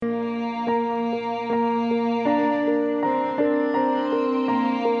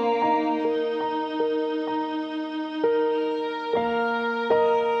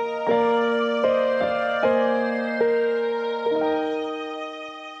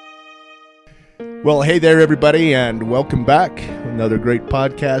Well, hey there, everybody, and welcome back. Another great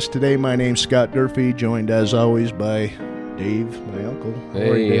podcast today. My name's Scott Durfee, joined as always by Dave, my uncle.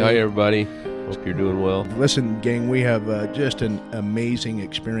 Hey, hi, everybody. Hope you're doing well. Listen, gang, we have just an amazing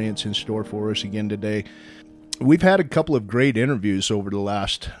experience in store for us again today. We've had a couple of great interviews over the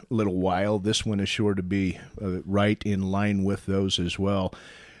last little while. This one is sure to be right in line with those as well.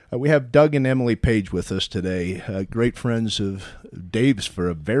 We have Doug and Emily Page with us today, great friends of Dave's for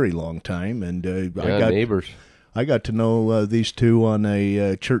a very long time. And neighbors. I got to know these two on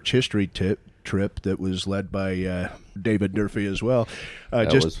a church history trip that was led by David Durfee as well.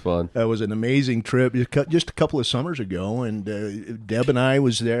 That was fun. That was an amazing trip just a couple of summers ago, and Deb and I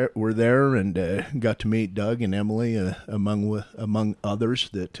were there and got to meet Doug and Emily, among others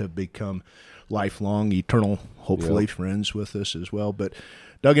that have become lifelong, eternal, hopefully, friends with us as well. But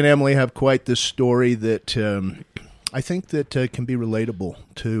Doug and Emily have quite this story that I think that can be relatable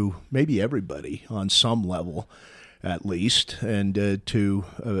to maybe everybody on some level, at least, and to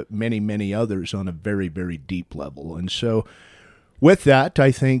many, many others on a very, very deep level. And so with that,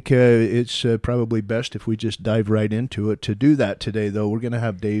 I think it's probably best if we just dive right into it. To do that today, though, we're going to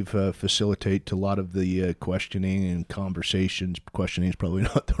have Dave facilitate a lot of the questioning and conversations. Questioning is probably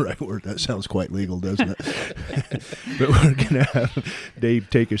not the right word. That sounds quite legal, doesn't it? But we're going to have Dave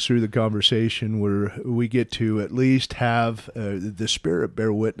take us through the conversation where we get to at least have the Spirit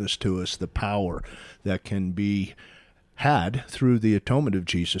bear witness to us, the power that can be had through the atonement of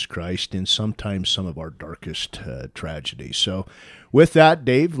Jesus Christ in sometimes some of our darkest tragedies. So with that,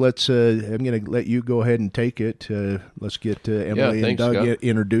 Dave, I'm going to let you go ahead and take it. Let's get Emily and Doug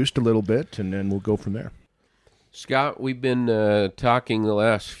introduced a little bit, and then we'll go from there. Scott, we've been talking the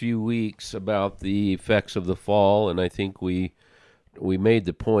last few weeks about the effects of the fall, and I think we tried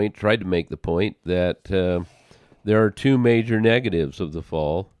to make the point that there are two major negatives of the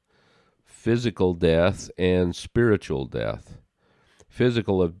fall: physical death and spiritual death.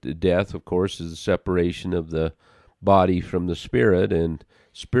 Physical death, of course, is the separation of the body from the spirit, and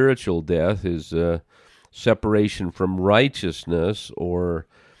spiritual death is separation from righteousness, or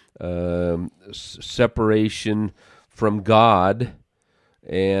separation from God,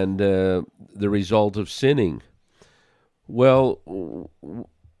 and the result of sinning. Well,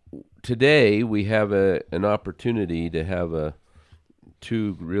 today we have an opportunity to have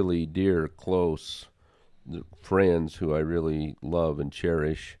two really dear, close friends who I really love and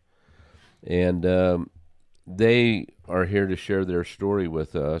cherish. And they are here to share their story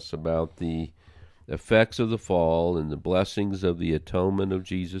with us about the effects of the fall and the blessings of the atonement of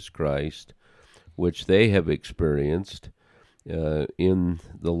Jesus Christ, which they have experienced in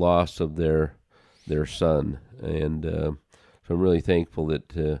the loss of their son. And so I'm really thankful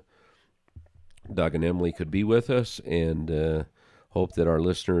that Doug and Emily could be with us, and hope that our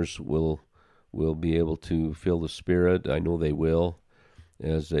listeners will be able to feel the Spirit. I know they will,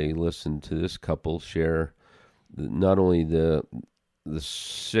 as they listen to this couple share not only the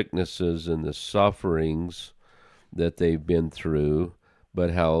sicknesses and the sufferings that they've been through,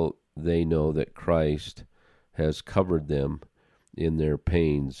 but how they know that Christ has covered them in their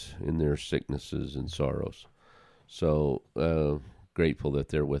pains, in their sicknesses and sorrows. So grateful that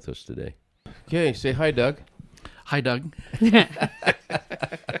they're with us today. Okay, say hi, Doug. Hi, Doug. And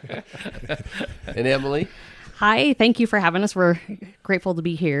Emily? Hi, thank you for having us. We're grateful to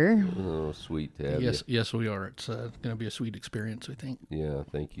be here. Oh, sweet to have you. Yes, we are. It's going to be a sweet experience, I think. Yeah,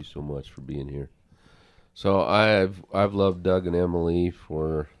 thank you so much for being here. So I've loved Doug and Emily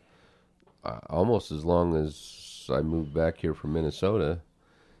for almost as long as I moved back here from Minnesota,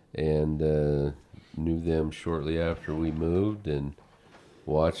 and knew them shortly after we moved, and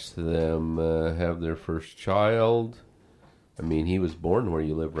watched them have their first child. I mean, he was born where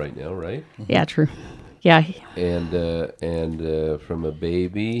you live right now, right? Yeah, true. Yeah. And from a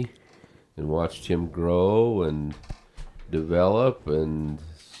baby, and watched him grow and develop, and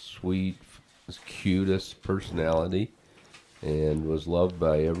sweet, cutest personality, and was loved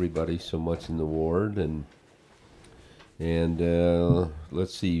by everybody so much in the ward. And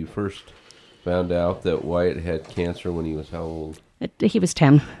let's see, you first found out that Wyatt had cancer when he was how old? He was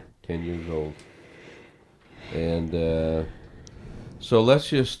 10. 10 years old. And so let's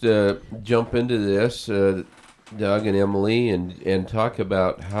just jump into this, Doug and Emily, and talk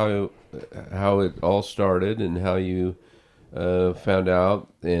about how it all started and how you found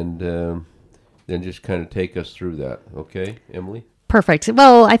out, and then just kind of take us through that. Okay, Emily? Perfect.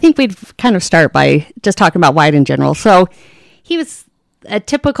 Well, I think we'd kind of start by just talking about Wyatt in general. So he was a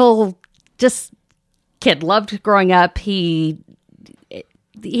typical just kid, loved growing up. He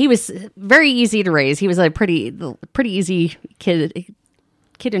was very easy to raise. He was a pretty easy kid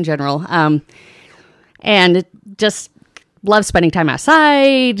in general. and just loved spending time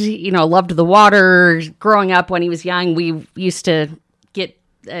outside, loved the water. Growing up when he was young, we used to get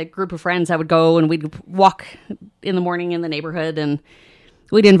a group of friends that would go and we'd walk in the morning in the neighborhood, and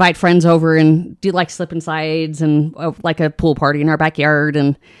we'd invite friends over and do like slip and slides and like a pool party in our backyard,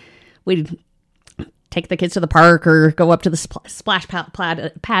 and we'd take the kids to the park or go up to the splash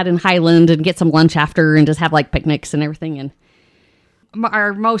pad in Highland and get some lunch after and just have like picnics and everything. And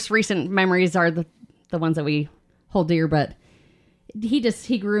our most recent memories are the ones that we hold dear, but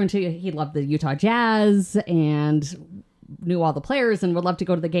he grew into, he loved the Utah Jazz and knew all the players and would love to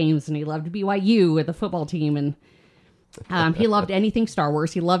go to the games, and he loved BYU with the football team, and he loved anything Star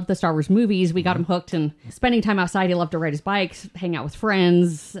Wars. He loved the Star Wars movies. We got him hooked, and spending time outside. He loved to ride his bikes, hang out with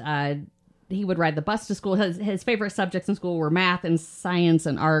friends. He would ride the bus to school. His favorite subjects in school were math and science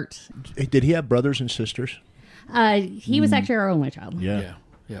and art. Did he have brothers and sisters? He was actually our only child. Yeah.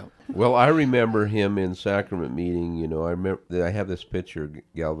 Well, I remember him in sacrament meeting. I remember I have this picture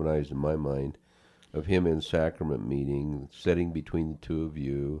galvanized in my mind of him in sacrament meeting, sitting between the two of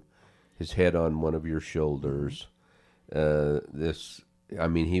you, his head on one of your shoulders. He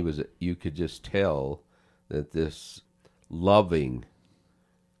was. You could just tell that this loving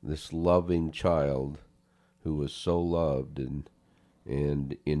child who was so loved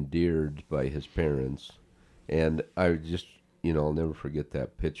and endeared by his parents, and I just. I'll never forget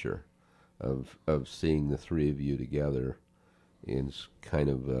that picture of seeing the three of you together in kind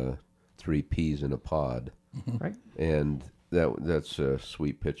of three peas in a pod. Right. And that's a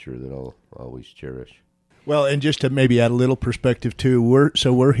sweet picture that I'll always cherish. Well, and just to maybe add a little perspective too,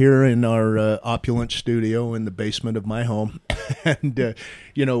 we're here in our opulent studio in the basement of my home, and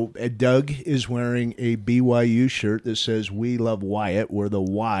Doug is wearing a BYU shirt that says "We love Wyatt," where the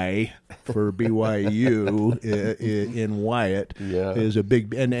Y for BYU in Wyatt is a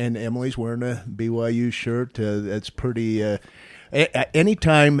big, and Emily's wearing a BYU shirt. That's pretty.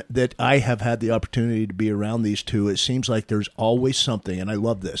 Anytime that I have had the opportunity to be around these two, it seems like there's always something, and I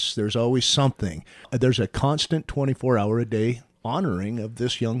love this. There's always something. There's a constant 24-hour-a-day honoring of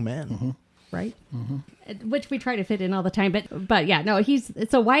this young man. Mm-hmm. Right? Mm-hmm. Which we try to fit in all the time. But yeah, no,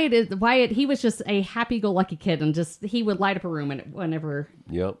 Wyatt, he was just a happy-go-lucky kid, and just he would light up a room whenever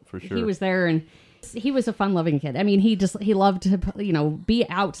for sure. he was there, and he was a fun-loving kid. I mean, he loved to, be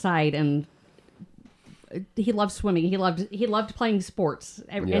outside, and he loved swimming. He loved playing sports,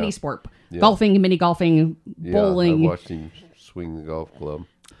 any sport, golfing, mini golfing, bowling. I watched him swing the golf club.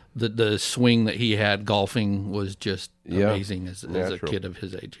 The swing that he had golfing was just amazing as a kid of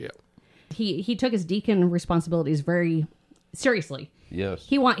his age. Yeah, he took his deacon responsibilities very seriously. Yes,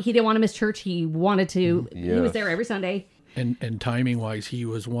 he didn't want to miss church. He wanted to. Yes. He was there every Sunday. And timing wise, he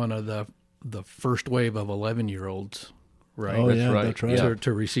was one of the first wave of 11-year-olds. Right. Oh, that's right.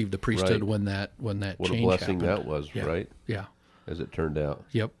 To receive the priesthood when that what change a blessing happened. that was, right? Yeah. As it turned out.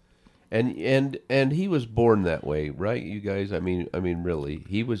 Yep. And he was born that way, right? You guys, I mean, really,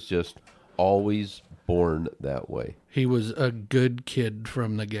 he was just always born that way. He was a good kid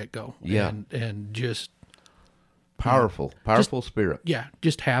from the get-go. Yeah. And just powerful spirit. Yeah,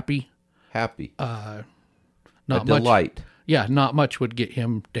 just happy. Happy. Not a delight. Much, yeah, not much would get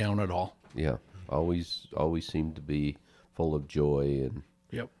him down at all. Yeah. Always seemed to be full of joy and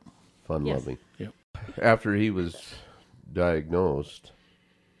fun-loving. Yep. After he was diagnosed,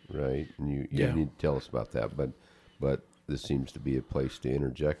 right, and you need to tell us about that, but this seems to be a place to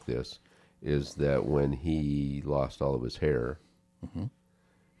interject this, is that when he lost all of his hair,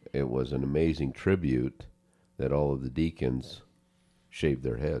 it was an amazing tribute that all of the deacons shaved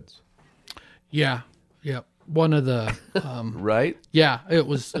their heads. Yeah, yep. One of the right? Yeah, it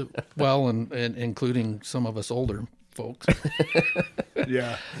was and including some of us older folks.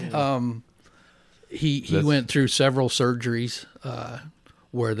 Yeah. He went through several surgeries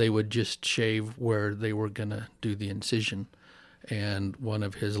where they would just shave where they were going to do the incision, and one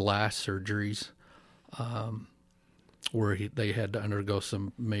of his last surgeries where they had to undergo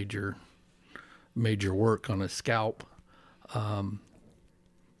some major work on his scalp,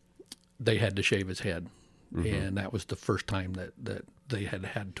 they had to shave his head. And that was the first time that they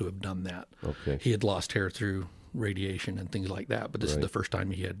had to have done that. Okay. He had lost hair through radiation and things like that, but this is the first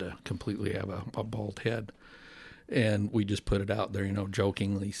time he had to completely have a bald head. And we just put it out there,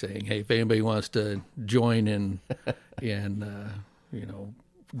 jokingly saying, "Hey, if anybody wants to join in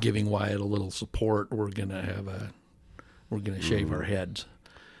giving Wyatt a little support, we're gonna shave our heads."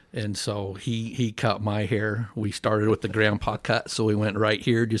 And so he cut my hair. We started with the grandpa cut, so we went right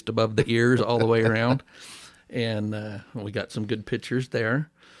here, just above the ears, all the way around. And we got some good pictures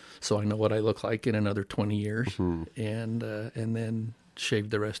there, so I know what I look like in another 20 years. And then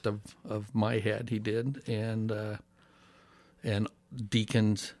shaved the rest of my head. He did, and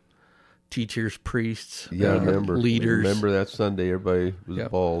deacons, teachers, priests, Yeah, I remember. leaders. Remember that Sunday, everybody was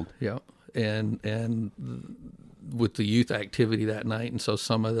bald. Yeah, and with the youth activity that night, and so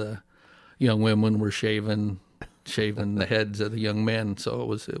some of the young women were shaving the heads of the young men. So it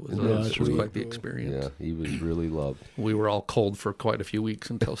was quite the experience. Yeah, he was really loved. We were all cold for quite a few weeks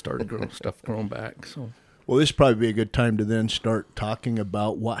until started growing back. So. Well, this would probably be a good time to then start talking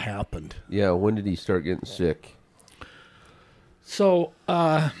about what happened. Yeah, when did he start getting sick? So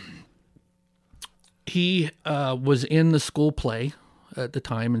he was in the school play at the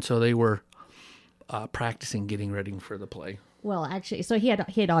time, and so they were practicing getting ready for the play. Well, actually, so he had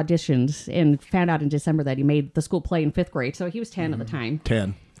auditioned and found out in December that he made the school play in 5th grade. So he was 10 at the time.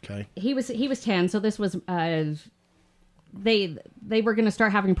 10. Okay. He was 10. So this was they were going to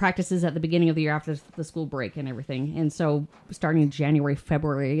start having practices at the beginning of the year after the school break and everything. And so starting January,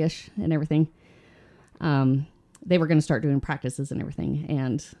 February-ish and everything, they were going to start doing practices and everything.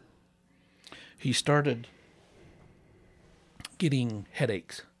 And he started getting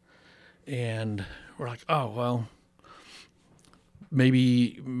headaches, and we're like, oh, well,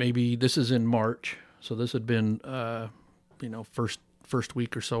 maybe this is in March. So this had been, first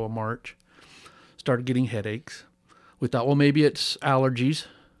week or so of March. Started getting headaches. We thought, well, maybe it's allergies.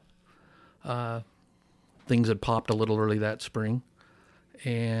 Things had popped a little early that spring,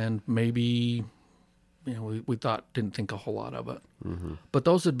 and maybe, we didn't think a whole lot of it. Mm-hmm. But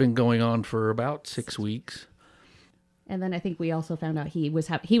those had been going on for about 6 weeks. And then I think we also found out he was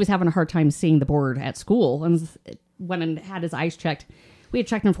having a hard time seeing the board at school, and went and had his eyes checked. We had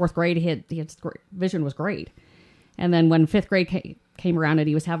checked in 4th grade. His vision was great. And then when 5th grade came around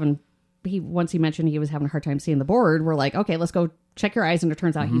and once he mentioned he was having a hard time seeing the board, we're like, okay, let's go check your eyes. And it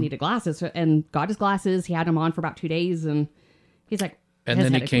turns out he needed glasses, and got his glasses. He had them on for about 2 days, and he's like, and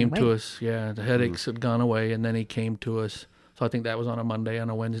then he came to us. Yeah, the headaches had gone away, and then he came to us. So I think that was on a Monday. On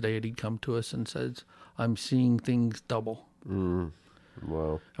a Wednesday, he'd come to us and says, I'm seeing things double.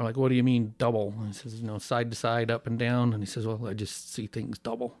 Wow. I'm like, what do you mean double? And he says, side to side, up and down. And he says, well, I just see things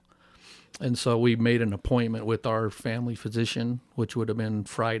double. And so we made an appointment with our family physician, which would have been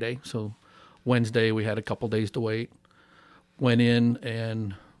Friday. So Wednesday, we had a couple days to wait. Went in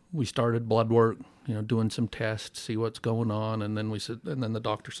and we started blood work, doing some tests, see what's going on. And then the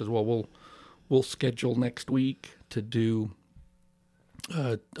doctor says, well, we'll schedule next week to do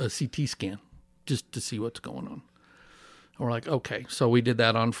a CT scan just to see what's going on. And we're like, okay. So we did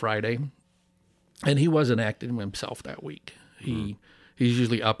that on Friday, and he wasn't acting himself that week. He's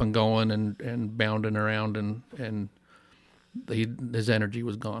usually up and going and bounding around, and his energy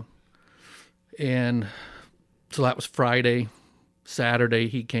was gone. And so that was Friday. Saturday,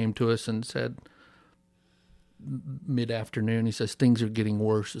 he came to us and said, mid-afternoon, he says, things are getting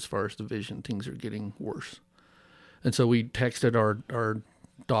worse as far as the vision. Things are getting worse. And so we texted our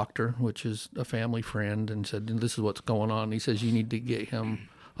doctor, which is a family friend, and said, this is what's going on. And he says, you need to get him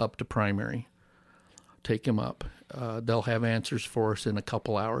up to primary. Take him up. They'll have answers for us in a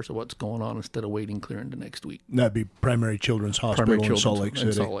couple hours of what's going on instead of waiting clear into next week. That'd be Primary Children's Hospital in Salt Lake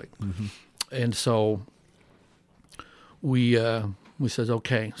City. Mm-hmm. And so we says,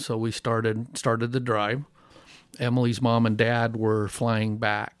 okay. So we started the drive. Emily's mom and dad were flying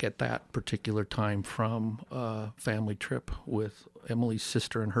back at that particular time from a family trip with Emily's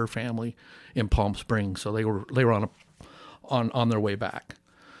sister and her family in Palm Springs. So they were on their way back.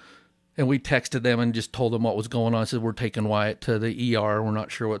 And we texted them and just told them what was going on. I said, we're taking Wyatt to the ER. We're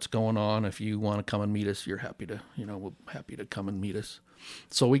not sure what's going on. If you want to come and meet us, we're happy to come and meet us.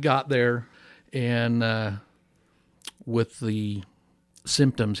 So we got there, and with the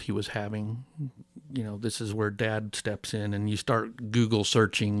symptoms he was having, this is where Dad steps in, and you start Google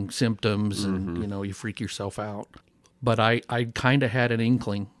searching symptoms, and, you freak yourself out. But I kind of had an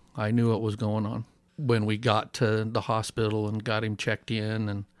inkling. I knew what was going on when we got to the hospital and got him checked in,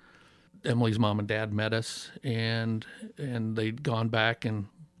 and Emily's mom and dad met us, and they'd gone back and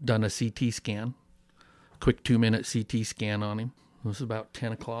done a CT scan, quick 2-minute CT scan on him. It was about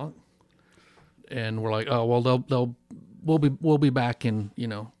 10 o'clock, and we're like, oh well, we'll be back in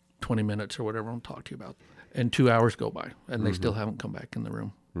 20 minutes or whatever. I'll talk to you about. And 2 hours go by, and they still haven't come back in the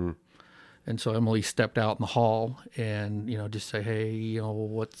room. Mm. And so Emily stepped out in the hall and, just say, hey,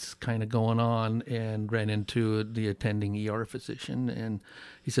 what's kind of going on, and ran into the attending ER physician. And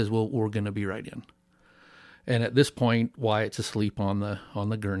he says, well, we're going to be right in. And at this point, Wyatt's asleep on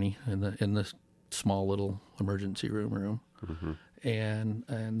the gurney in the small little emergency room. Mm-hmm.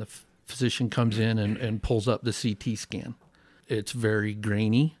 And the physician comes in and pulls up the CT scan. It's very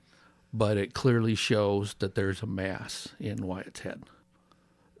grainy, but it clearly shows that there's a mass in Wyatt's head.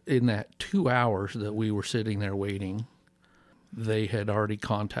 in that 2 hours that we were sitting there waiting, they had already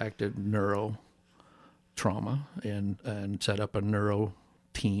contacted neuro trauma and set up a neuro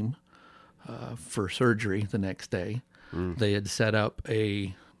team for surgery the next day. They had set up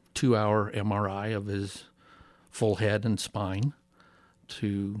a 2-hour MRI of his full head and spine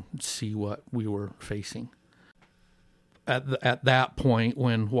to see what we were facing. At that point,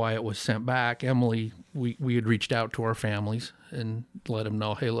 when Wyatt was sent back, Emily, we had reached out to our families and let them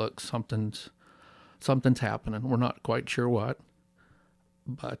know, hey, look, something's happening. We're not quite sure what,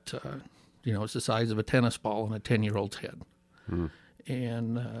 but it's the size of a tennis ball in a 10-year-old's head.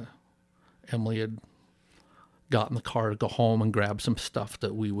 And Emily had got in the car to go home and grab some stuff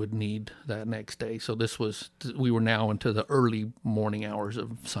that we would need that next day. So we were now into the early morning hours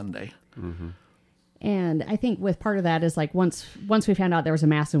of Sunday. And I think with part of that is like once we found out there was a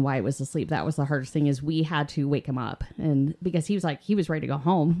mass and Wyatt was asleep, that was the hardest thing, is we had to wake him up. And because he was ready to go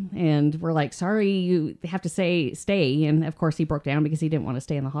home, and we're like, sorry, you have to stay. And of course he broke down because he didn't want to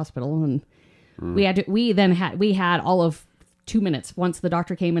stay in the hospital. And we had all of 2 minutes. Once the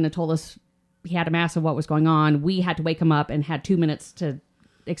doctor came in and told us he had a mass of what was going on, we had to wake him up and had 2 minutes to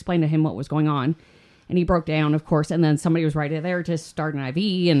explain to him what was going on. And he broke down, of course. And then somebody was right there to start an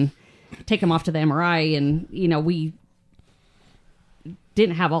IV and take him off to the MRI. And, we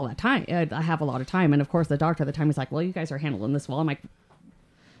didn't have all that time. I have a lot of time. And of course the doctor at the time was like, well, you guys are handling this well. I'm like,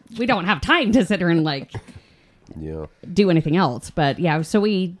 we don't have time to sit here and do anything else. But yeah, so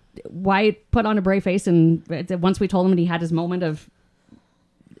Wyatt put on a brave face. And once we told him that he had his moment of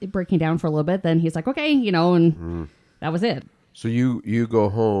breaking down for a little bit, then he's like, okay, and that was it. So you go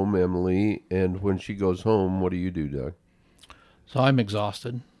home, Emily, and when she goes home, what do you do, Doug? So I'm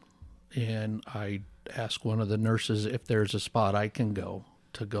exhausted, and I ask one of the nurses if there's a spot I can go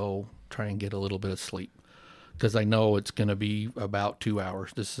try and get a little bit of sleep, because I know it's going to be about 2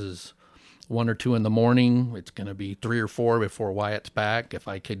 hours. This is 1 or 2 in the morning. It's going to be 3 or 4 before Wyatt's back. If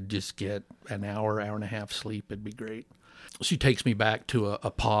I could just get an hour and a half sleep, it'd be great. She takes me back to a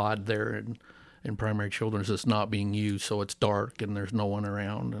pod there in primary children's that's not being used, so it's dark and there's no one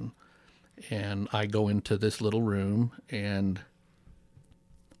around. And I go into this little room and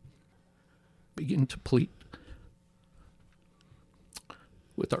begin to plead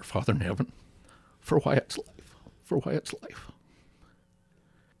with our Father in heaven for Wyatt's life.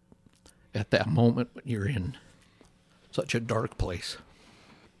 At that moment when you're in such a dark place,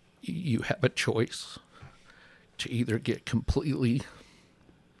 you have a choice to either get completely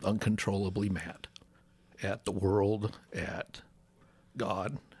uncontrollably mad at the world, at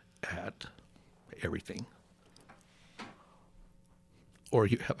God, at everything, or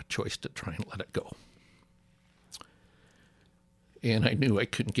you have a choice to try and let it go. And I knew I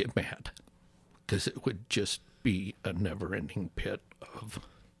couldn't get mad, because it would just be a never-ending pit of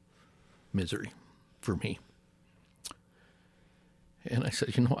misery for me. And I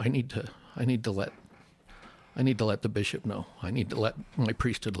said, I need to let the bishop know. I need to let my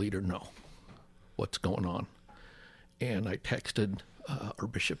priesthood leader know what's going on. And I texted our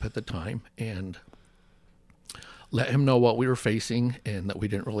bishop at the time and let him know what we were facing, and that we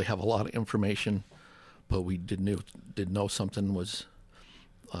didn't really have a lot of information, but we did know something was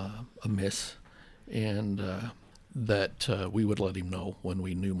amiss, and that we would let him know when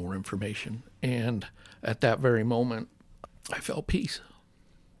we knew more information. And at that very moment, I felt peace.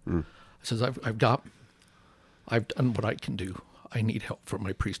 I says, I've done what I can do. I need help from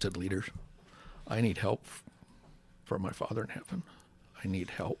my priesthood leaders. I need help from my Father in heaven. I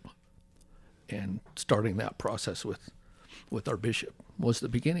need help. And starting that process with our bishop was the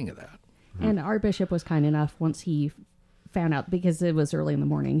beginning of that. And our bishop was kind enough, once he found out, because it was early in the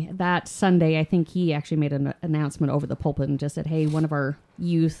morning, that Sunday, I think he actually made an announcement over the pulpit and just said, hey, one of our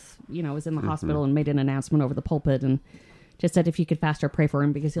youth, was in the hospital, and made an announcement over the pulpit and just said if you could fast or pray for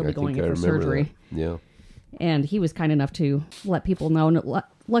him, because he'll be going in for surgery. That. Yeah. And he was kind enough to let people know. And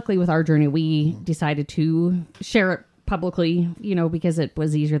luckily with our journey, we decided to share it publicly, because it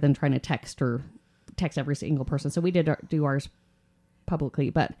was easier than trying to text every single person. So we did do ours publicly.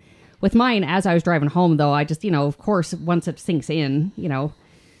 But with mine, as I was driving home, though, I just, of course, once it sinks in,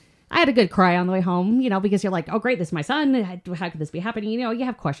 I had a good cry on the way home, because you're like, oh, great, this is my son. How could this be happening? You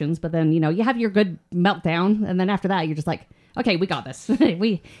have questions, but then, you have your good meltdown. And then after that, you're just like, okay, we got this.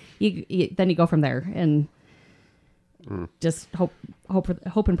 Then you go from there and just hope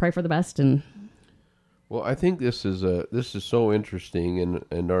and pray for the best. And well, I think this is so interesting.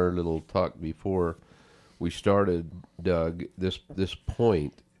 And our little talk before we started, Doug, this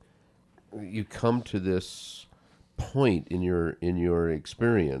point, you come to this point in your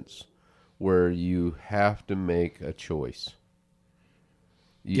experience where you have to make a choice.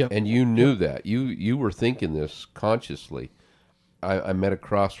 Yep. And you knew that. You were thinking this consciously. I'm at a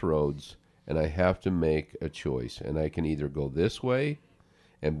crossroads, and I have to make a choice. And I can either go this way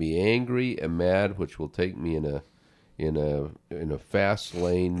and be angry and mad, which will take me in a fast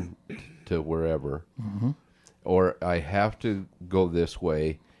lane to wherever, or I have to go this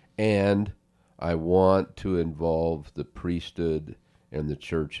way, and I want to involve the priesthood and the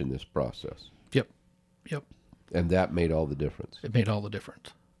church in this process. Yep. And that made all the difference. It made all the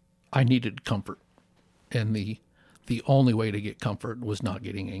difference. I needed comfort, and the only way to get comfort was not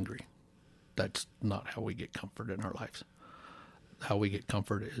getting angry. That's not how we get comfort in our lives. How we get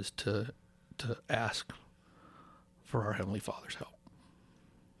comfort is to ask for our Heavenly Father's help.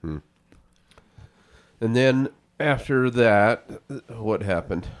 And then after that, what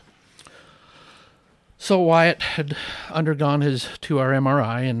happened? So Wyatt had undergone his 2-hour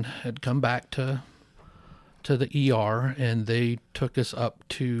MRI and had come back to the ER, and they took us up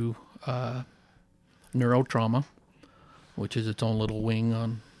to neurotrauma, which is its own little wing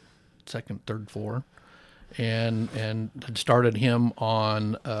on second, third floor, and had started him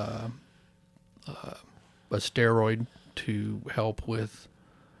on a steroid to help with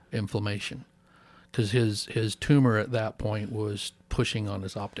inflammation, because his tumor at that point was pushing on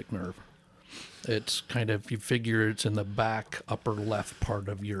his optic nerve. It's kind of, you figure it's in the back upper left part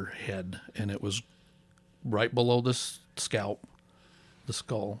of your head, and it was right below the scalp, the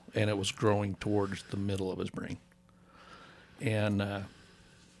skull, and it was growing towards the middle of his brain. And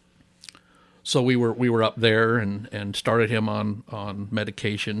so we were up there and started him on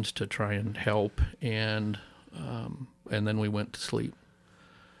medications to try and help, and then we went to sleep.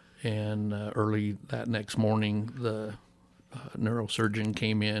 And early that next morning, the neurosurgeon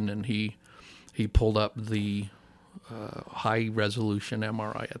came in, and he pulled up the high resolution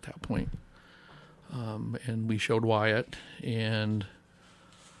MRI at that point. And we showed Wyatt, and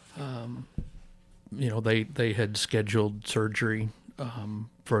they had scheduled surgery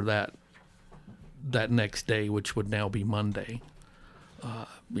for that next day, which would now be Monday.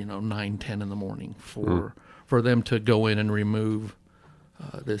 9-10 in the morning for them to go in and remove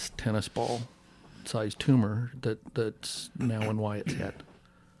this tennis ball sized tumor that's now in Wyatt's head.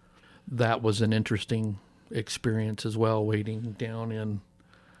 That was an interesting experience as well, waiting down in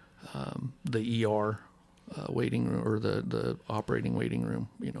the ER waiting room, or the operating waiting room,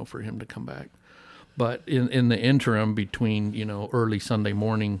 for him to come back. But in the interim between, early Sunday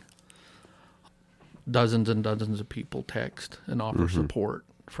morning, dozens and dozens of people text and offer support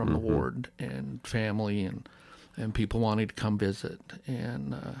from the ward, and family and people wanting to come visit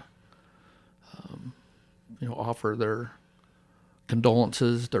and offer their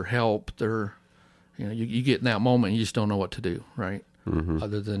condolences, their help, their you get in that moment, you just don't know what to do, right?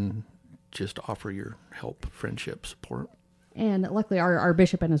 Other than just offer your help, friendship, support. And luckily our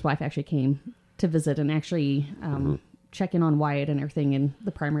bishop and his wife actually came to visit and actually check in on Wyatt and everything, and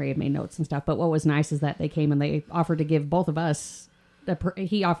the primary had made notes and stuff. But what was nice is that they came and they offered to give both of us,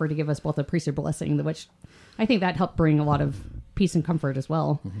 he offered to give us both a priesthood blessing, which I think that helped bring a lot of peace and comfort as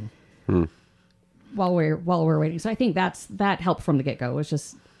well while we're waiting. So I think that helped from the get-go. It was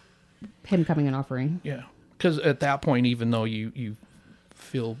just him coming and offering. Yeah, because at that point, even though you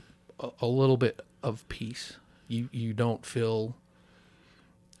feel a little bit of peace, you don't feel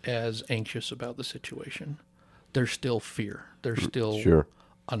as anxious about the situation. There's still fear. There's still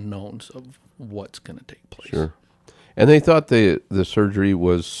unknowns of what's going to take place. Sure. And they thought the surgery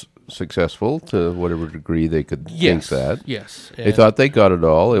was successful to whatever degree they could think that. Yes. They thought they got it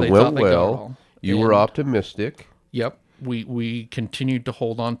all. It went well. You were optimistic. Yep. We continued to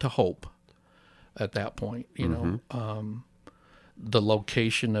hold on to hope at that point. The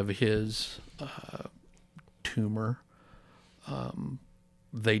location of his tumor,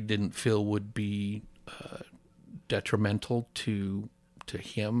 they didn't feel would be detrimental to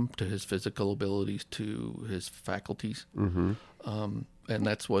him, to his physical abilities, to his faculties. And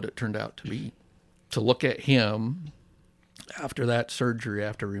that's what it turned out to be. To look at him after that surgery,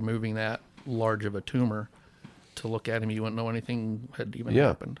 after removing that large of a tumor, to look at him, you wouldn't know anything had even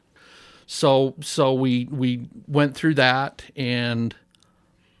happened. So we went through that, and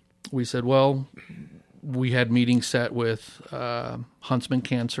we said, well, we had meetings set with Huntsman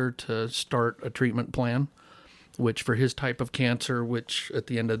Cancer to start a treatment plan, which for his type of cancer, which at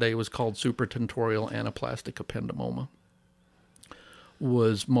the end of the day was called supratentorial anaplastic ependymoma,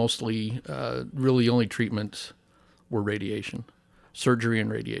 was mostly, really only treatments were radiation, surgery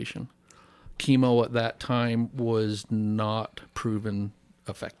and radiation. Chemo at that time was not proven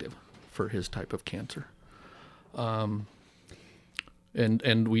effective for his type of cancer. And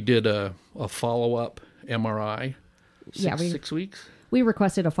we did a follow-up MRI, 6 weeks. we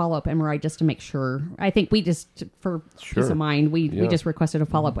requested a follow-up MRI just to make sure. I think we just, for peace of mind, we just requested a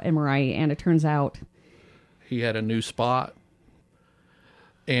follow-up MRI, and it turns out he had a new spot,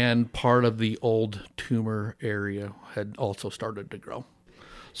 and part of the old tumor area had also started to grow.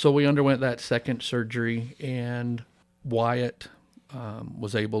 So we underwent that second surgery, and Wyatt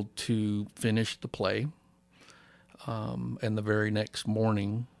was able to finish the play. And the very next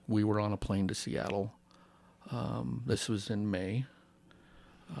morning, we were on a plane to Seattle. This was in May.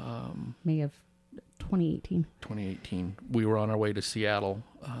 May of 2018. 2018. We were on our way to Seattle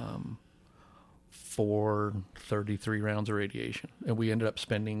for 33 rounds of radiation. And we ended up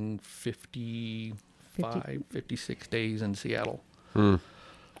spending 56 days in Seattle.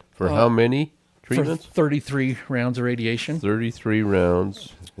 For how many treatments? For 33 rounds of radiation. 33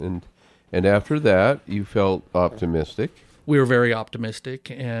 rounds. And after that, you felt optimistic. We were very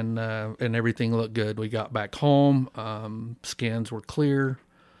optimistic, and everything looked good. We got back home. Scans were clear.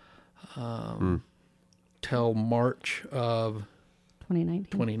 Till March of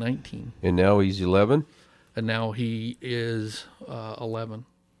 2019. And now he's 11? And now he is 11.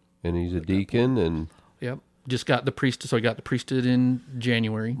 And he's a deacon, and... Yep. Just got the priesthood. So he got the priesthood in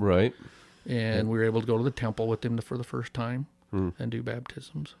January. Right. And we were able to go to the temple with him for the first time and do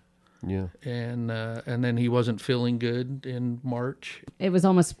baptisms. Yeah. And then he wasn't feeling good in March. It was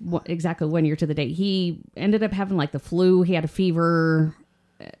almost exactly 1 year to the day. He ended up having like the flu. He had a fever,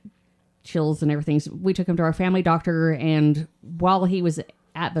 chills and everything. So we took him to our family doctor, and while he was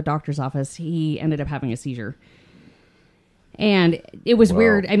at the doctor's office, he ended up having a seizure. And it was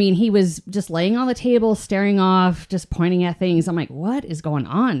weird. I mean, he was just laying on the table, staring off, just pointing at things. I'm like, what is going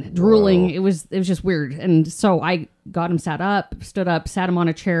on? Drooling. It was just weird. And so I got him stood up, sat him on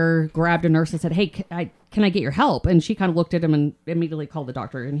a chair, grabbed a nurse and said, hey, can I get your help? And she kind of looked at him and immediately called the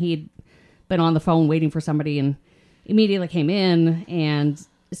doctor. And he'd been on the phone waiting for somebody and immediately came in. And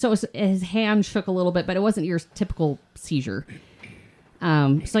so his hand shook a little bit, but it wasn't your typical seizure.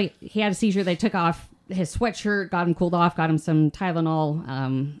 So he had a seizure. They took off his sweatshirt, got him cooled off, got him some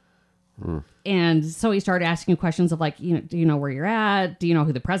Tylenol. And so he started asking questions of like, do you know where you're at? Do you know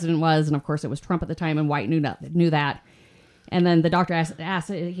who the president was? And of course it was Trump at the time, and White knew that. And then the doctor asked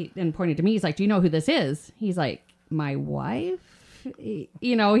and pointed to me. He's like, do you know who this is? He's like, my wife? He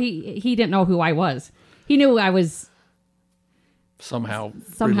didn't know who I was. He knew I was somehow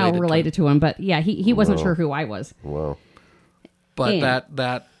related to him. But yeah, he wasn't sure who I was. Wow. But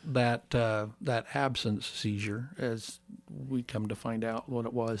that absence seizure, as we come to find out what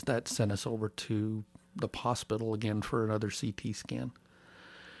it was, that sent us over to the hospital again for another CT scan.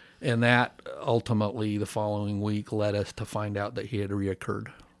 And that ultimately the following week led us to find out that he had reoccurred.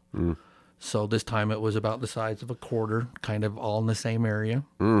 So this time it was about the size of a quarter, kind of all in the same area.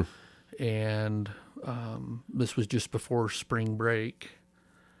 And this was just before spring break.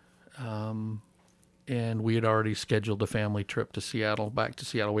 And we had already scheduled a family trip to back to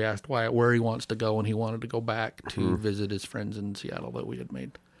Seattle. We asked Wyatt where he wants to go, and he wanted to go back to visit his friends in Seattle that we had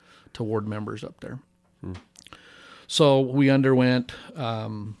made to ward members up there. So we underwent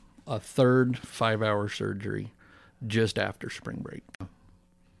a third 5-hour surgery just after spring break.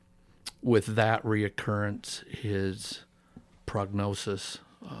 With that reoccurrence, his prognosis,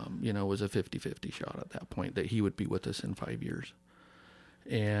 was a 50-50 shot at that point that he would be with us in 5 years.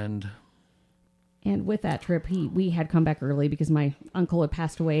 And with that trip, we had come back early because my uncle had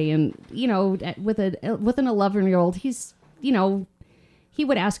passed away. And, with an 11-year-old, he's, he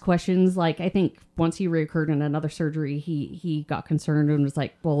would ask questions. Like, I think once he reoccurred in another surgery, he got concerned and was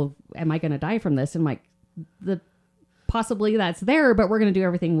like, well, am I going to die from this? And like, possibly that's there, but we're going to do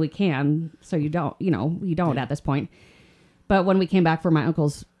everything we can. So you don't at this point. But when we came back for my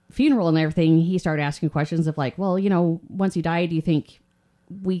uncle's funeral and everything, he started asking questions of like, well, once you die, do you think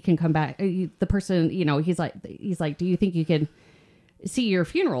we can come back? The person, he's like, do you think you could see your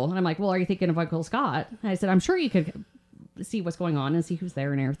funeral? And I'm like, well, are you thinking of Uncle Scott? And I said, I'm sure you could see what's going on and see who's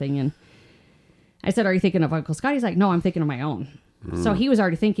there and everything. And I said, are you thinking of Uncle Scott? He's like, no, I'm thinking of my own. So he was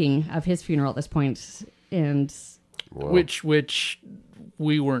already thinking of his funeral at this point. And which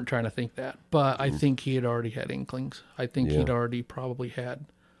we weren't trying to think that, but I think he had already had inklings. I think he'd already probably had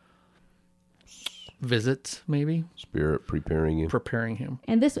visits, maybe. Spirit preparing him.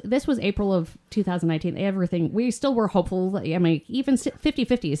 And this was April of 2019. Everything, we still were hopeful. I mean, even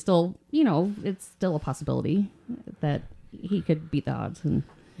 50-50 is still, it's still a possibility that he could beat the odds. And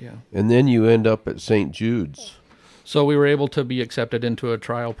then you end up at St. Jude's. So we were able to be accepted into a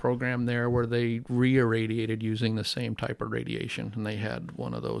trial program there where they re-irradiated using the same type of radiation, and they had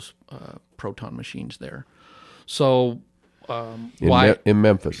one of those proton machines there. So in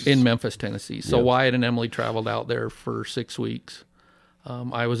Memphis. In Memphis, Tennessee. So Wyatt and Emily traveled out there for 6 weeks.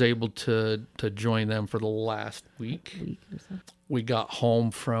 I was able to join them for the last week or so. We got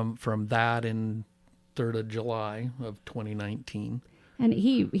home from that in 3rd of July of 2019. And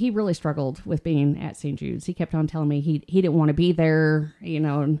he really struggled with being at St. Jude's. He kept on telling me he didn't want to be there,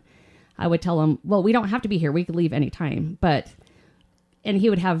 and I would tell him, well, we don't have to be here. We could leave anytime. And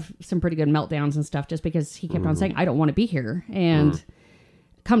he would have some pretty good meltdowns and stuff just because he kept on saying, I don't want to be here. And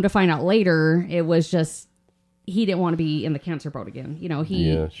come to find out later, it was just he didn't want to be in the cancer boat again.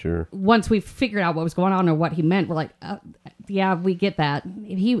 Yeah, sure. Once we figured out what was going on or what he meant, we're like, yeah, we get that.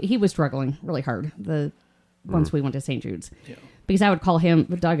 He was struggling really hard once we went to St. Jude's. Yeah. Because I would call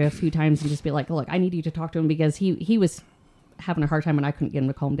Doug, a few times and just be like, look, I need you to talk to him because he was having a hard time and I couldn't get him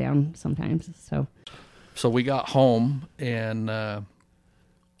to calm down sometimes. So we got home, and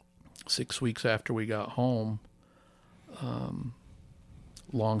 6 weeks after we got home,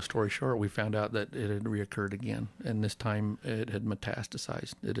 long story short, we found out that it had reoccurred again. And this time it had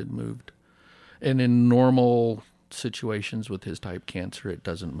metastasized. It had moved. And in normal situations with his type cancer, it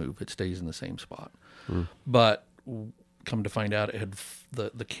doesn't move. It stays in the same spot. But come to find out,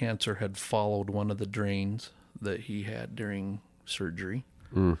 the cancer had followed one of the drains that he had during surgery.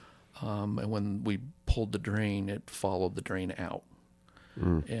 And when we pulled the drain, it followed the drain out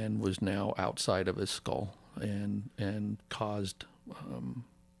and was now outside of his skull and caused,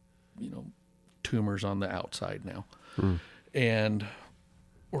 tumors on the outside now. And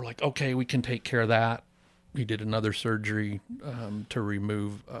we're like, okay, we can take care of that. He did another surgery to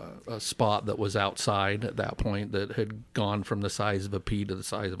remove a spot that was outside at that point that had gone from the size of a pea to the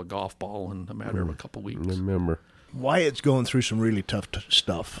size of a golf ball in a matter of a couple weeks. I remember. Wyatt's going through some really tough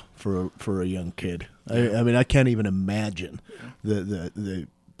stuff for a young kid. I mean, I can't even imagine the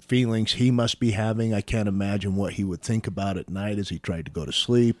feelings he must be having. I can't imagine what he would think about at night as he tried to go to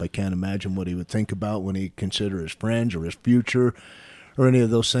sleep. I can't imagine what he would think about when he considered his friends or his future or any of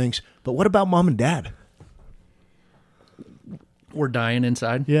those things. But what about mom and dad? We're dying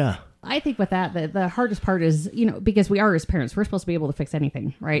inside. Yeah. I think with that, the hardest part is, because we are his parents, we're supposed to be able to fix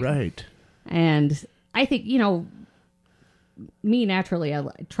anything, right? Right. And I think, me naturally, I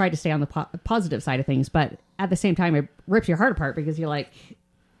try to stay on the positive side of things, but at the same time, it rips your heart apart because you're like,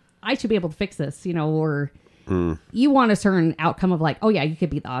 I should be able to fix this, or you want a certain outcome of like, oh yeah, you could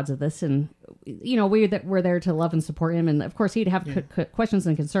beat the odds of this. And, we're there to love and support him. And of course he'd have questions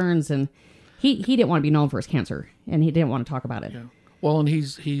and concerns, and he didn't want to be known for his cancer, and he didn't want to talk about it. Yeah. Well, and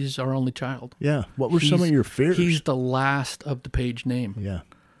he's our only child. Yeah. What were some of your fears? He's the last of the Page name. Yeah.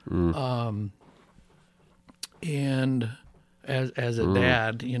 And as a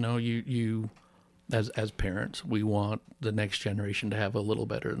dad, you as parents, we want the next generation to have a little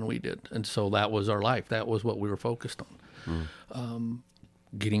better than we did. And so that was our life. That was what we were focused on.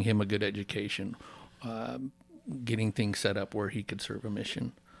 Getting him a good education, getting things set up where he could serve a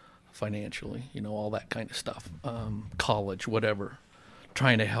mission financially, all that kind of stuff. College, whatever.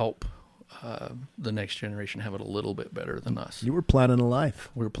 Trying to help the next generation have it a little bit better than us. You were planning a life.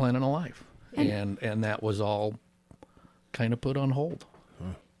 We were planning a life. And that was all kind of put on hold.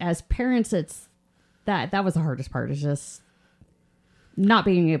 As parents, it's that was the hardest part, is just not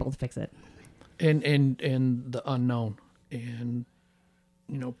being able to fix it. And the unknown, and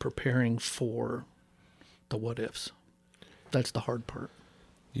preparing for the what ifs. That's the hard part.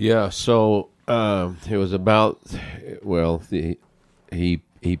 Yeah, so it was about, he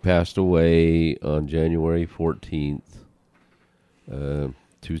passed away on January 14th,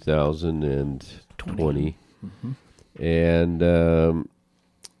 2020. And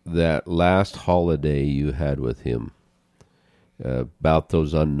that last holiday you had with him, about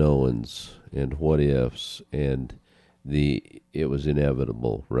those unknowns and what ifs, and it was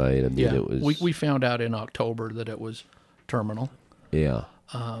inevitable, right? I mean, Yeah, it was. we found out in October that it was terminal. Yeah.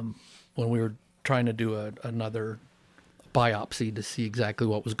 When we were trying to do another biopsy to see exactly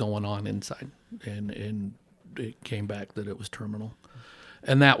what was going on inside, and it came back that it was terminal,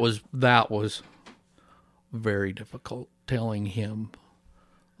 and that was very difficult. Telling him,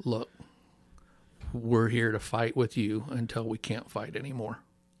 look, we're here to fight with you until we can't fight anymore,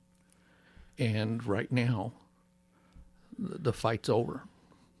 and right now the fight's over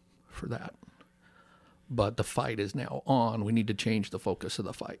for that. But the fight is now on. We need to change the focus of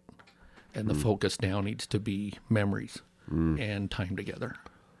the fight. And the focus now needs to be memories and time together.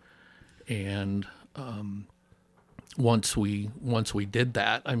 And once we did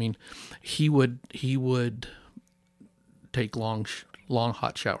that, I mean, he would take long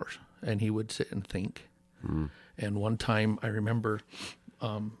hot showers, and he would sit and think. And one time I remember,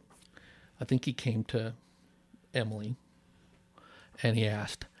 I think he came to Emily and he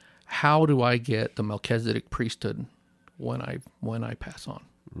asked, how do I get the Melchizedek priesthood when I pass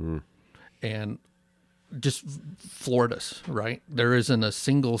on. And just floored us, right? There isn't a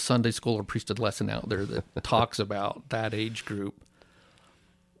single Sunday school or priesthood lesson out there that talks about that age group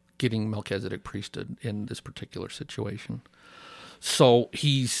getting Melchizedek priesthood in this particular situation. So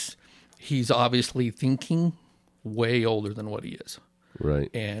he's obviously thinking way older than what he is. Right.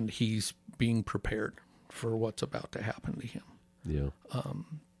 And he's being prepared for what's about to happen to him. Yeah.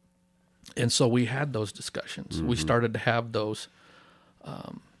 And so we had those discussions. We started to have those,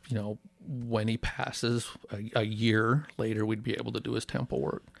 when he passes a year later, we'd be able to do his temple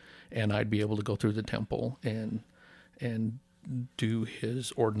work, and I'd be able to go through the temple and do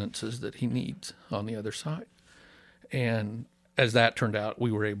his ordinances that he needs on the other side. And as that turned out,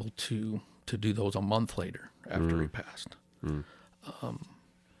 we were able to do those a month later after he passed,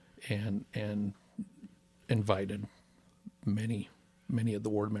 and invited many of the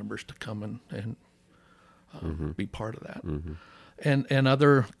ward members to come and be part of that. And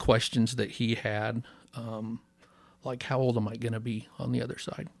other questions that he had, like how old am I going to be on the other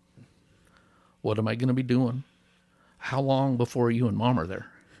side? What am I going to be doing? How long before you and Mom are there?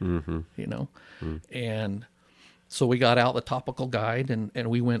 And so we got out the topical guide and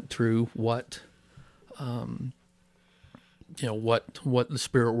we went through what the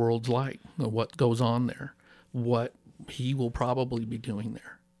spirit world's like, what goes on there, what he will probably be doing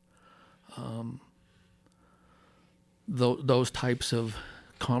there. Those types of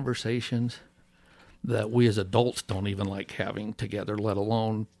conversations that we as adults don't even like having together, let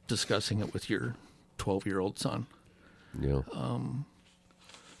alone discussing it with your 12-year-old son. Yeah.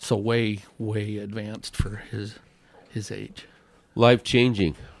 So way advanced for his age.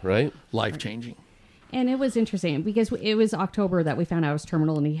 Life-changing, right? Life-changing. And it was interesting because it was October that we found out it was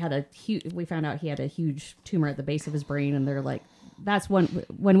terminal, and we found out he had a huge tumor at the base of his brain, and they're like, that's when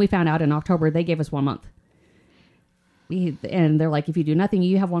we found out in October, they gave us 1 month. And they're like, if you do nothing,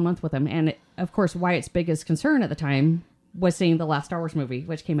 you have 1 month with him. And of course, Wyatt's biggest concern at the time was seeing the last Star Wars movie,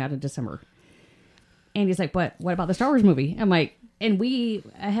 which came out in December. And he's like, but what about the Star Wars movie? I'm like, and we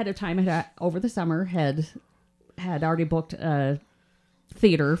ahead of time over the summer had already booked a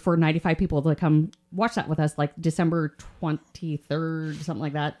theater for 95 people to come watch that with us, like December 23rd, something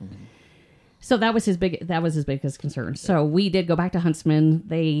like that. So that was his biggest concern. So we did go back to Huntsman.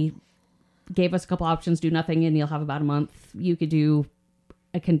 They gave us a couple options: do nothing, and you'll have about a month. You could do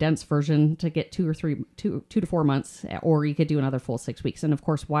a condensed version to get 2 to 4 months, or you could do another full 6 weeks. And of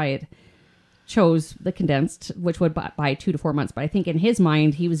course, Wyatt chose the condensed, which would buy 2 to 4 months. But I think in his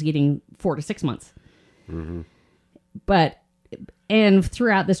mind, he was getting 4 to 6 months. And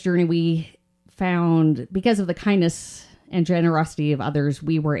throughout this journey, we found, because of the kindness and generosity of others,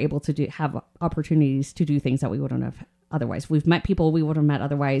 we were able to have opportunities to do things that we wouldn't have otherwise. We've met people we wouldn't have met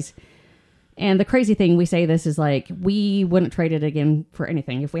otherwise. And the crazy thing, we say this, is like, we wouldn't trade it again for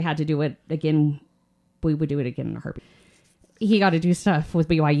anything. If we had to do it again, we would do it again in a heartbeat. He got to do stuff with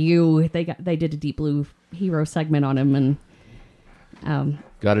BYU. They did a Deep Blue hero segment on him, and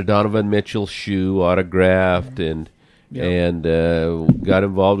got a Donovan Mitchell shoe autographed, and got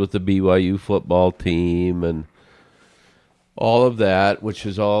involved with the BYU football team and all of that, which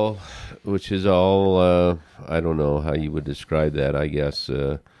is all I don't know how you would describe that. I guess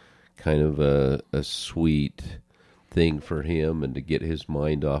kind of a sweet thing for him, and to get his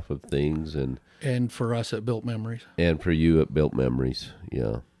mind off of things, and for us it built memories. And for you it built memories,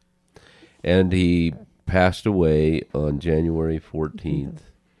 yeah. And he passed away on January 14th,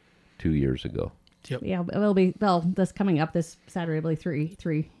 2 years ago. Yep. Yeah, this coming up this Saturday will be three years.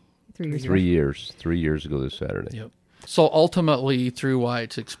 3 years. 3 years ago this Saturday. Yep. So ultimately, through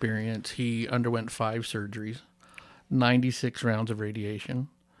Wyatt's experience, he underwent 5 surgeries, 96 rounds of radiation,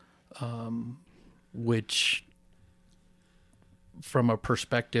 which, from a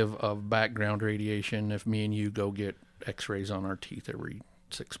perspective of background radiation, if me and you go get x-rays on our teeth every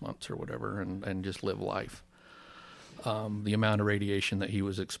 6 months or whatever and just live life, the amount of radiation that he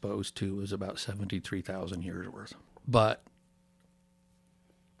was exposed to was about 73,000 years worth. But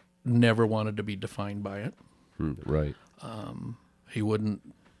never wanted to be defined by it. Right. He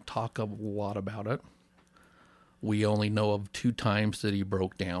wouldn't talk a lot about it. We only know of 2 times that he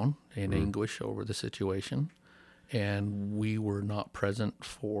broke down in anguish over the situation, and we were not present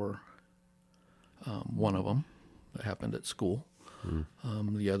for one of them that happened at school.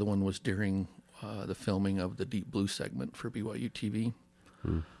 The other one was during the filming of the Deep Blue segment for BYU TV.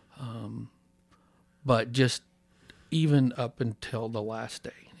 But just even up until the last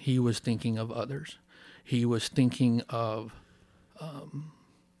day, he was thinking of others. He was thinking of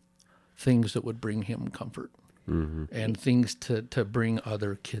things that would bring him comfort, and things to bring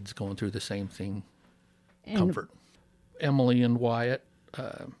other kids going through the same thing comfort. Emily and Wyatt,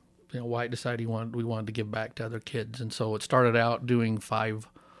 Wyatt decided we wanted to give back to other kids. And so it started out doing 5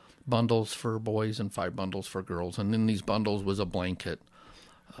 bundles for boys and 5 bundles for girls. And in these bundles was a blanket,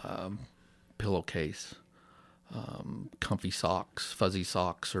 pillowcase, comfy socks, fuzzy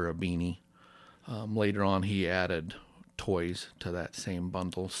socks, or a beanie. Later on, he added toys to that same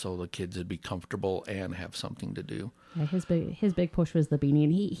bundle so the kids would be comfortable and have something to do. Yeah, his big push was the beanie,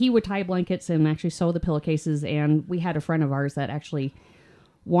 and he would tie blankets and actually sew the pillowcases. And we had a friend of ours that actually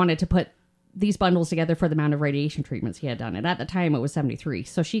wanted to put these bundles together for the amount of radiation treatments he had done. And at the time, it was 73.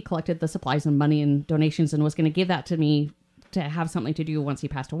 So she collected the supplies and money and donations and was going to give that to me to have something to do once he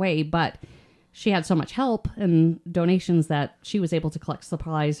passed away. But she had so much help and donations that she was able to collect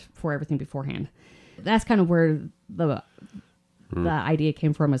supplies for everything beforehand. That's kind of where the idea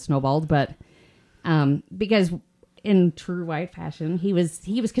came from. It snowballed, but because in true Wyatt fashion, he was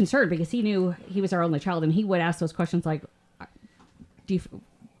concerned because he knew he was our only child, and he would ask those questions like, "Do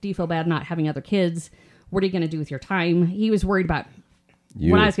you feel bad not having other kids? What are you going to do with your time?" He was worried about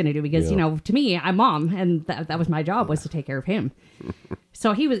what I was going to do because to me, I'm mom, and that was my job, was to take care of him.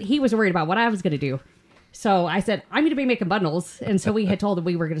 So he was worried about what I was going to do. So I said, I'm going to be making bundles. And so we had told him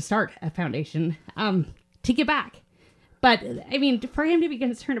we were going to start a foundation to give back. But, I mean, for him to be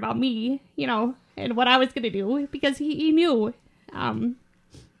concerned about me, and what I was going to do, because he knew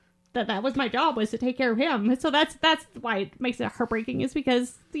that was my job, was to take care of him. So that's why it makes it heartbreaking, is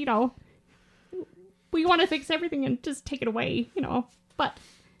because, we want to fix everything and just take it away, But.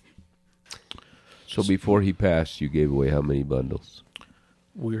 So before he passed, you gave away how many bundles?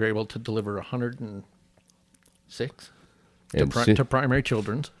 We were able to deliver 106 And to primary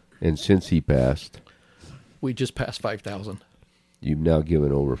children's. And since he passed, we just passed 5,000. You've now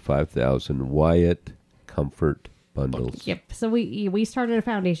given over 5,000 Wyatt Comfort bundles. Yep. So we started a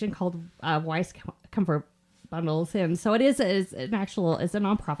foundation called Wyatt Comfort Bundles, and so it's a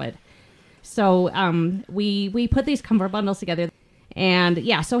nonprofit. So we put these comfort bundles together, and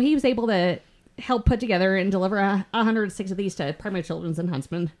so he was able to help put together and deliver 106 of these to primary children's in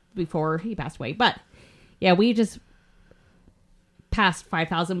Huntsman before he passed away. But we just passed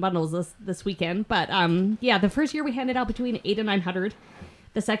 5,000 bundles this weekend. But the first year we handed out between 800 and 900.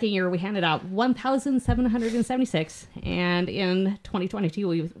 The second year we handed out 1,776, and in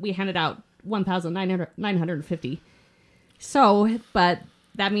 2022 we handed out 1,950. So, but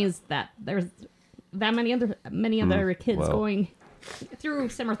that means that there's that many other kids going through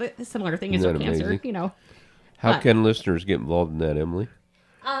similar thing as cancer, amazing? How can listeners get involved in that, Emily?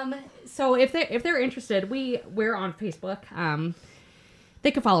 So if they're interested, we're on Facebook.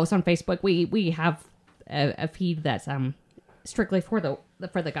 They can follow us on Facebook. We have a feed that's strictly for the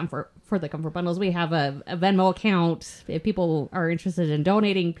comfort bundles. We have a Venmo account. If people are interested in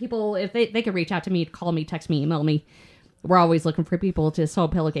donating, if they can reach out to me, call me, text me, email me. We're always looking for people to sew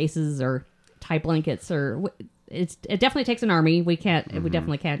pillowcases or tie blankets, or it definitely takes an army. We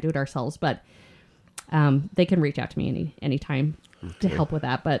definitely can't do it ourselves, but they can reach out to me anytime to help with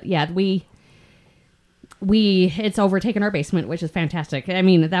that. But it's overtaken our basement, which is fantastic. I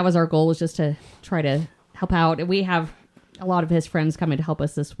mean, that was our goal, was just to try to help out. We have a lot of his friends coming to help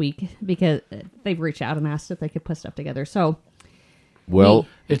us this week because they've reached out and asked if they could put stuff together. So,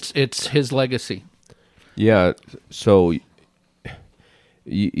 it's his legacy. Yeah. So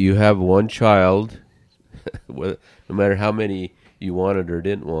you have one child. No matter how many you wanted or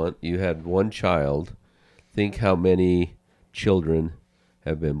didn't want, you had one child. Think how many children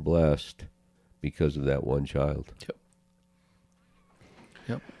have been blessed because of that one child.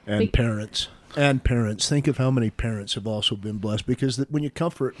 Yep. And parents. Think of how many parents have also been blessed, because when you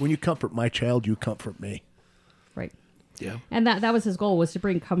comfort my child, you comfort me. Right. Yeah. And that was his goal, was to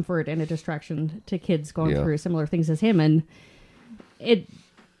bring comfort and a distraction to kids going through similar things as him. And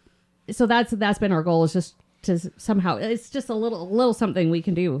so that's been our goal, is just to somehow, it's just a little something we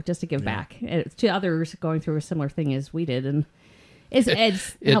can do just to give back to others going through a similar thing as we did. And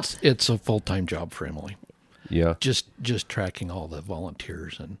it's a full-time job for Emily. Yeah. Just tracking all the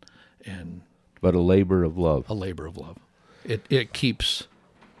volunteers and but a labor of love. A labor of love. It keeps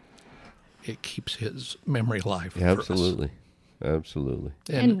his memory alive. Yeah, absolutely. Absolutely.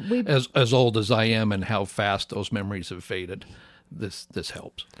 And as old as I am and how fast those memories have faded, this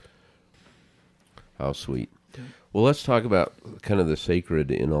helps. How sweet. Yeah. Well, let's talk about kind of the sacred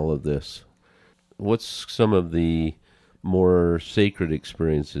in all of this. What's some of the more sacred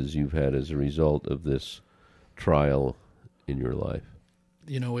experiences you've had as a result of this trial in your life?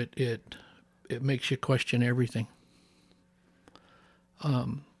 It makes you question everything.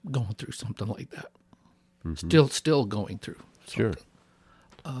 Going through something like that. Mm-hmm. Still going through something.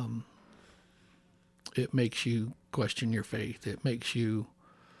 Sure. It makes you question your faith. It makes you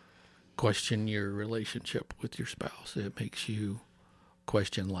question your relationship with your spouse. It makes you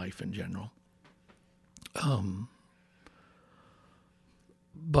question life in general.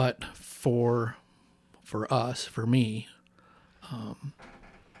 But for us, for me,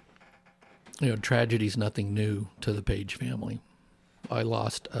 tragedy's nothing new to the Page family. I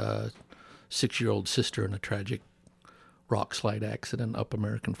lost a 6-year-old sister in a tragic rock slide accident up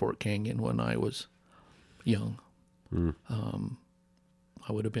American Fork Canyon when I was young.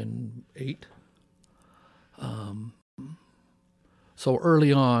 I would have been 8. So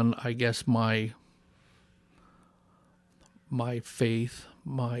early on, I guess my faith,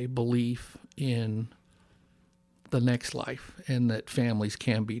 my belief in the next life and that families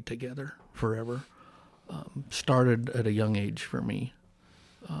can be together forever started at a young age for me.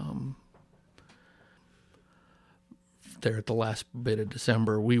 There at the last bit of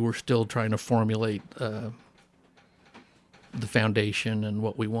December, we were still trying to formulate the foundation and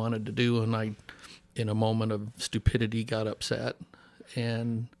what we wanted to do, and I, in a moment of stupidity, got upset.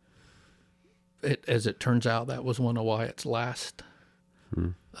 And as it turns out, that was one of Wyatt's last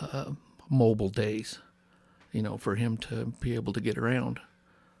mobile days, for him to be able to get around.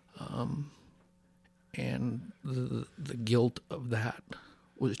 And the guilt of that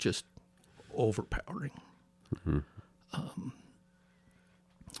was just overpowering.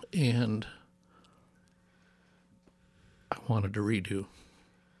 And I wanted to redo,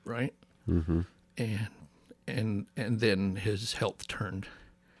 right? And then his health turned,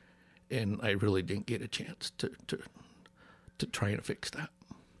 and I really didn't get a chance to try and fix that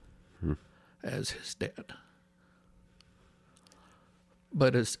as his dad.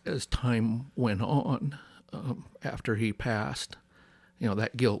 But as time went on, after he passed,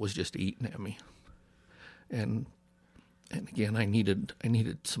 that guilt was just eating at me, and again, I needed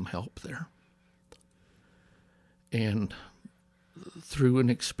some help there. And through an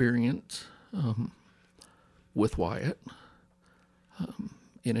experience with Wyatt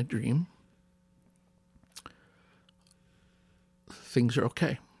in a dream, things are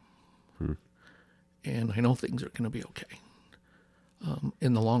okay. And I know things are going to be okay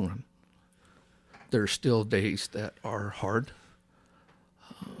in the long run. There's still days that are hard.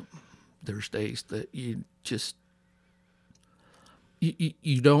 There's days that you just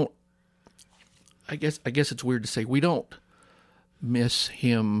you don't. I guess it's weird to say we don't miss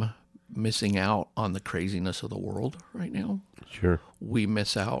him missing out on the craziness of the world right now. Sure. We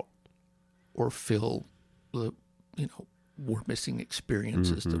miss out or feel we're missing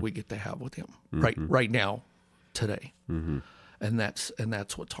experiences that we get to have with him right now, today. And that's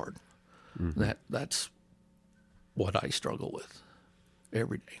what's hard. That's what I struggle with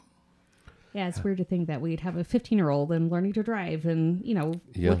every day. Yeah, it's weird to think that we'd have a 15-year-old and learning to drive and,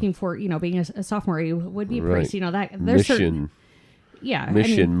 looking for, being a sophomore, he would be a priest, that there's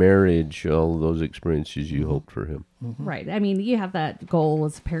mission, marriage, all those experiences you hoped for him. Right. I mean, you have that goal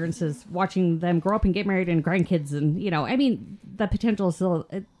as parents is watching them grow up and get married and grandkids and, the potential is still,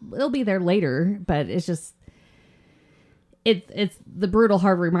 it'll be there later, but it's just, it's the brutal,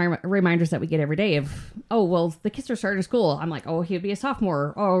 hard reminders that we get every day of, oh, well, the kids are starting school. I'm like, oh, he would be a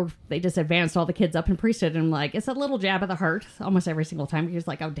sophomore. Or they just advanced all the kids up in priesthood. And I'm like, it's a little jab of the heart almost every single time. You're just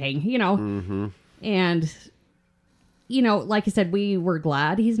like, oh, dang, And, like I said, we were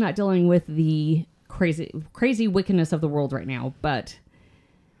glad he's not dealing with the crazy wickedness of the world right now. But,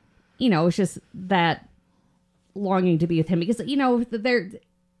 it's just that longing to be with him because, they're...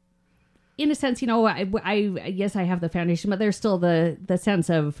 In a sense, I guess I have the foundation, but there's still the sense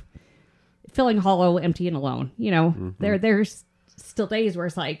of feeling hollow, empty, and alone. There's still days where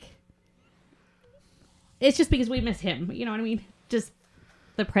it's like, it's just because we miss him. You know what I mean? Just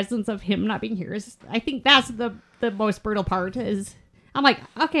the presence of him not being here is, I think that's the most brutal part is, I'm like,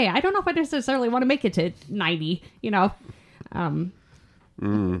 okay, I don't know if I necessarily want to make it to 90,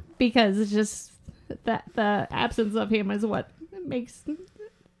 because it's just that the absence of him is what makes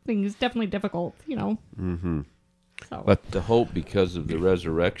things definitely difficult, So. But the hope because of the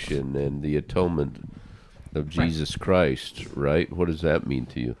resurrection and the atonement of Jesus Christ, right? What does that mean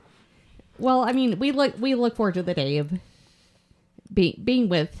to you? Well, I mean, we look forward to the day of being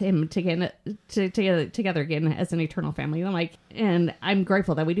with him together again as an eternal family. And I'm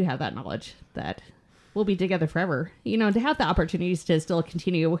grateful that we do have that knowledge that we'll be together forever. To have the opportunities to still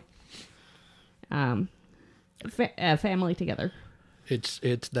continue family together. It's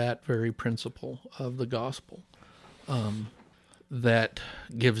that very principle of the gospel that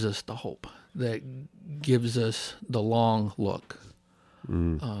gives us the hope, that gives us the long look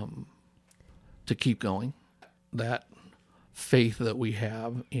to keep going. That faith that we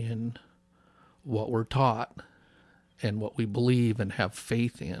have in what we're taught and what we believe and have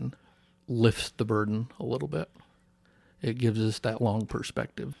faith in lifts the burden a little bit. It gives us that long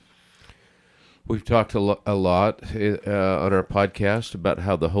perspective. We've talked a lot on our podcast about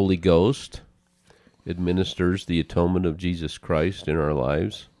how the Holy Ghost administers the atonement of Jesus Christ in our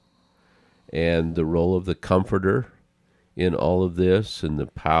lives, and the role of the Comforter in all of this, and the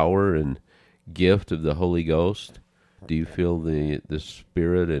power and gift of the Holy Ghost. Do you feel the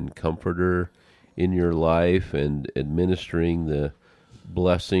Spirit and Comforter in your life and administering the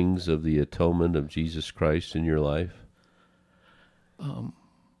blessings of the atonement of Jesus Christ in your life?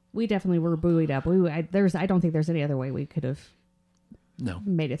 We definitely were buoyed up. I don't think there's any other way we could have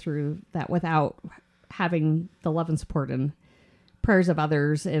made it through that without having the love and support and prayers of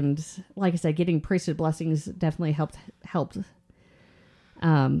others. And like I said, getting priesthood blessings definitely helped.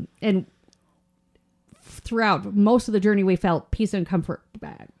 And throughout most of the journey, we felt peace and comfort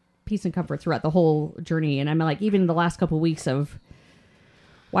throughout the whole journey. And I'm like, even the last couple of weeks of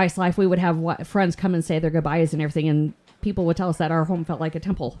Wise Life, we would have friends come and say their goodbyes and everything, and people would tell us that our home felt like a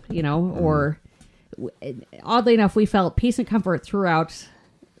temple, or oddly enough, we felt peace and comfort throughout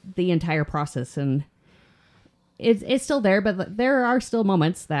the entire process. And it's still there, but there are still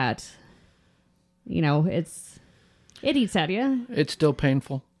moments that, it eats at you. It's still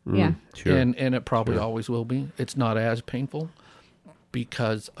painful. Yeah. Sure. And it probably always will be. It's not as painful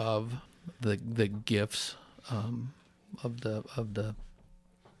because of the gifts of the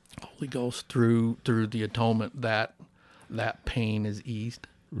Holy Ghost through the atonement that pain is eased.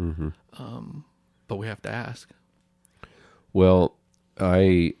 Mm-hmm. But we have to ask. Well,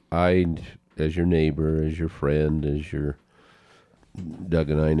 I, as your neighbor, as your friend, Doug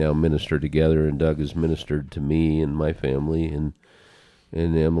and I now minister together, and Doug has ministered to me and my family, and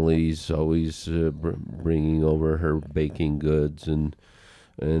Emily's always bringing over her baking goods, and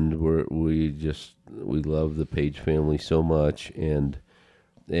we love the Page family so much, and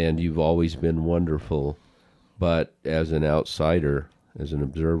you've always been wonderful. But as an outsider, as an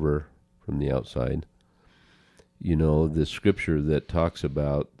observer from the outside, the scripture that talks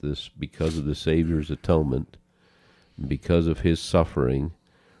about this, because of the Savior's atonement, because of his suffering,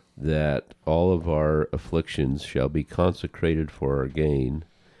 that all of our afflictions shall be consecrated for our gain,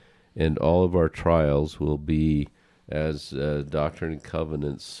 and all of our trials will be, as Doctrine and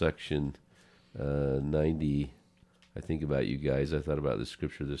Covenants, section 90, I think about you guys, I thought about this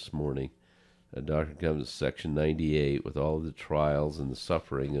scripture this morning, Doctrine and Covenants, section 98, with all of the trials and the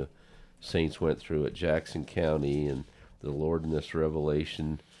suffering saints went through at Jackson County, and the Lord in this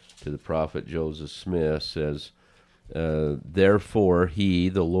revelation to the prophet Joseph Smith says, therefore he,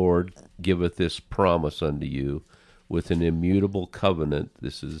 the Lord, giveth this promise unto you with an immutable covenant.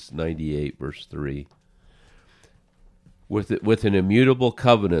 This is 98, verse 3. With an immutable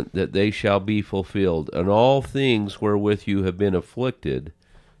covenant, that they shall be fulfilled, and all things wherewith you have been afflicted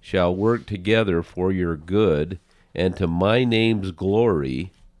shall work together for your good, and to my name's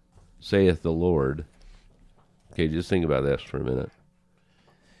glory, saith the Lord. Okay, just think about this for a minute.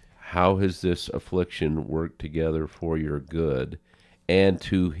 How has this affliction worked together for your good and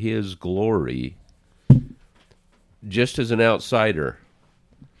to his glory? Just as an outsider,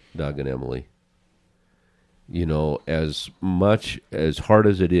 Doug and Emily, as much as hard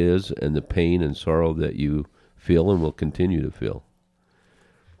as it is, and the pain and sorrow that you feel and will continue to feel,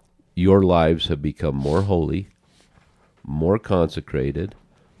 your lives have become more holy, more consecrated,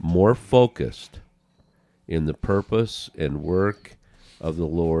 more focused in the purpose and work of the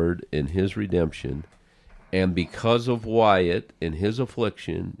Lord in his redemption. And because of Wyatt and his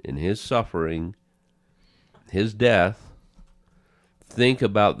affliction and his suffering, his death, think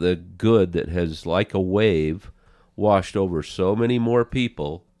about the good that has, like a wave, washed over so many more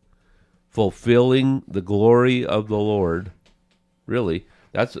people, fulfilling the glory of the Lord. Really,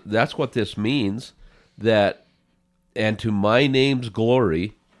 that's what this means. That, and to my name's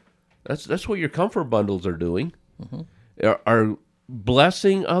glory. That's what your comfort bundles are doing. Mm-hmm. Are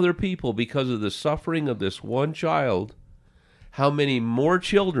blessing other people because of the suffering of this one child. How many more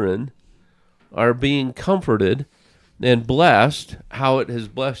children are being comforted and blessed? How it has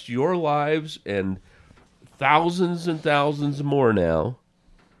blessed your lives and thousands more now.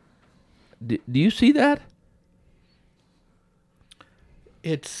 Do you see that?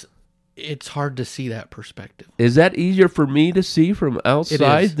 It's hard to see that perspective. Is that easier for me to see from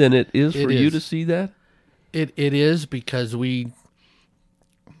outside than it is for you to see that? It is, because we're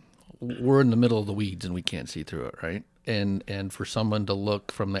in the middle of the weeds and we can't see through it, right? And for someone to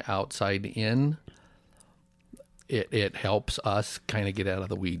look from the outside in, it helps us kind of get out of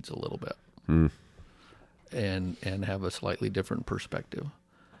the weeds a little bit, and have a slightly different perspective.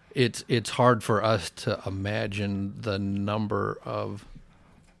 it's hard for us to imagine the number of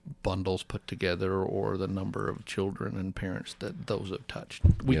bundles put together or the number of children and parents that those have touched.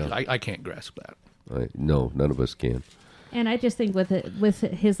 I can't grasp that. No, none of us can. And I just think with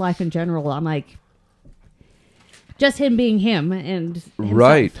his life in general, I'm like, just him being him and himself.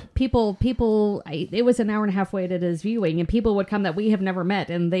 Right. People. It was an hour and a half wait at his viewing, and people would come that we have never met,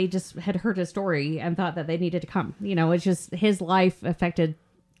 and they just had heard his story and thought that they needed to come. It's just his life affected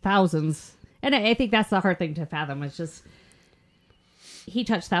thousands, and I think that's the hard thing to fathom. It's just he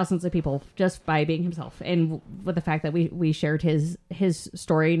touched thousands of people just by being himself, and with the fact that we shared his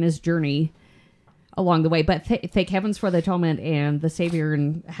story and his journey along the way. But thank heavens for the atonement and the Savior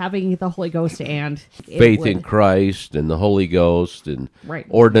and having the Holy Ghost and faith in Christ and the Holy Ghost and right.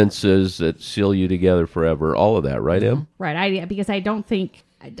 ordinances that seal you together forever. All of that, right, Em? Right. Because I don't think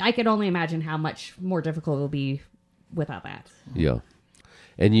I could only imagine how much more difficult it will be without that. Yeah,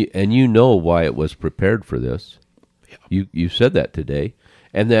 and you know why it was prepared for this. Yeah. You said that today,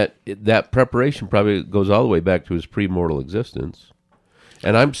 and that preparation probably goes all the way back to his pre-mortal existence.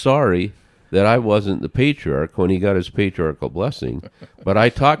 And I'm sorry that I wasn't the patriarch when he got his patriarchal blessing, but I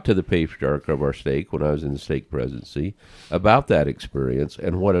talked to the patriarch of our stake when I was in the stake presidency about that experience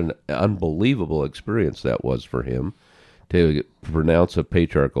and what an unbelievable experience that was for him to pronounce a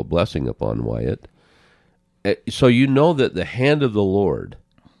patriarchal blessing upon Wyatt. So you know that the hand of the Lord,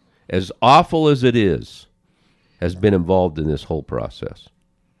 as awful as it is, has been involved in this whole process.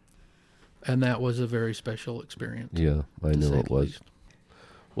 And that was a very special experience. Yeah, I know it was.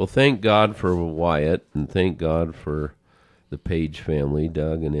 Well, thank God for Wyatt, and thank God for the Page family,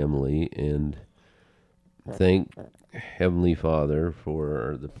 Doug and Emily, and thank Heavenly Father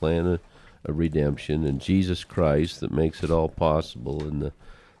for the plan of redemption and Jesus Christ that makes it all possible, and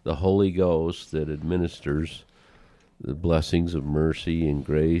the Holy Ghost that administers the blessings of mercy and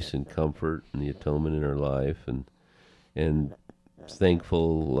grace and comfort and the atonement in our life, and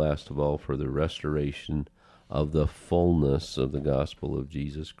thankful, last of all, for the restoration of the fullness of the gospel of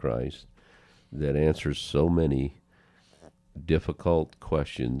Jesus Christ that answers so many difficult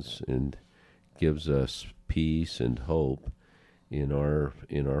questions and gives us peace and hope in our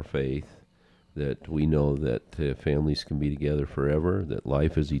faith, that we know that families can be together forever, that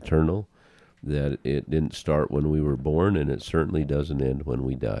life is eternal, that it didn't start when we were born, and it certainly doesn't end when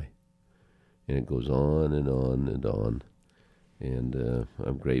we die. And it goes on and on and on. And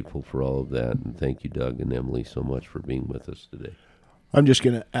I'm grateful for all of that. And thank you, Doug and Emily, so much for being with us today. I'm just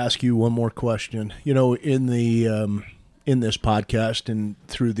going to ask you one more question. In this podcast and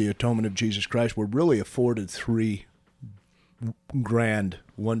through the atonement of Jesus Christ, we're really afforded three grand,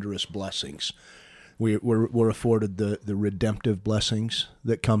 wondrous blessings. We're afforded the redemptive blessings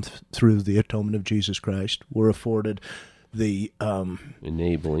that come through the atonement of Jesus Christ. We're afforded the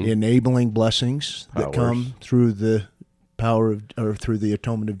enabling blessings that come through the power of, or through the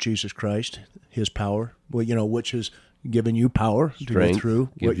atonement of Jesus Christ, His power. Well, which has given you power to get through.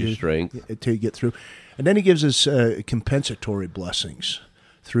 Gives you strength to get through, and then He gives us compensatory blessings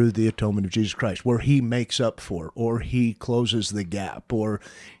through the atonement of Jesus Christ, where He makes up for, or He closes the gap, or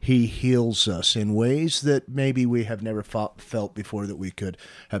He heals us in ways that maybe we have never felt before that we could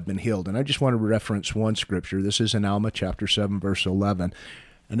have been healed. And I just want to reference one scripture. This is in Alma chapter 7, verse 11.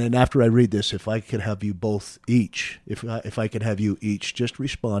 And then after I read this, if I could have you both each, if I could have you each just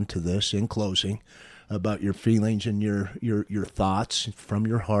respond to this in closing about your feelings and your thoughts from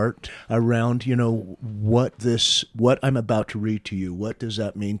your heart around, what I'm about to read to you. What does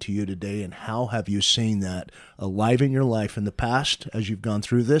that mean to you today, and how have you seen that alive in your life in the past as you've gone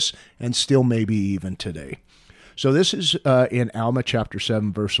through this, and still maybe even today? So this is in Alma chapter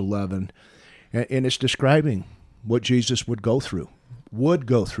 7, verse 11, and it's describing what Jesus would go through.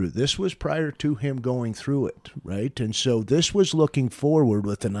 This was prior to Him going through it, right? And so this was looking forward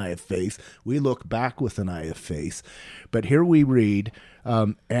with an eye of faith. We look back with an eye of faith. But here we read,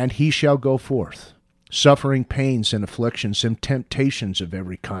 and He shall go forth, suffering pains and afflictions and temptations of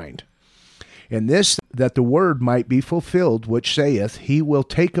every kind. And this, that the word might be fulfilled, which saith, He will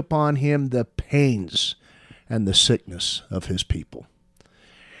take upon Him the pains and the sickness of His people.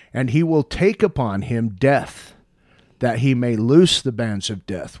 And He will take upon Him death, that He may loose the bands of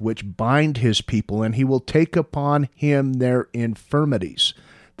death, which bind His people, and He will take upon Him their infirmities,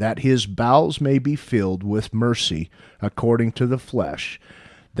 that His bowels may be filled with mercy according to the flesh,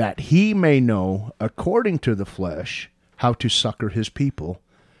 that He may know according to the flesh how to succor His people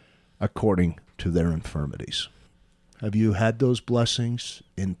according to their infirmities. Have you had those blessings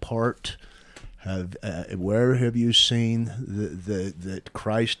in part? Where have you seen that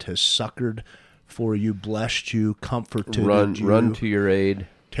Christ has succored for you, blessed you, comforted you? Run to your aid.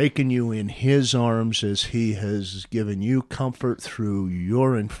 taken you in his arms as he has given you comfort through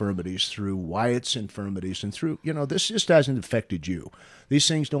your infirmities, through Wyatt's infirmities, and through, this just hasn't affected you. These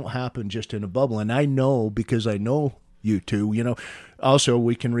things don't happen just in a bubble. And I know, because I know you two, also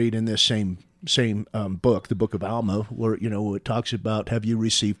we can read in this same book, the book of Alma, where, it talks about, have you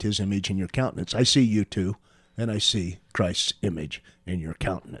received his image in your countenance? I see you two, and I see Christ's image in your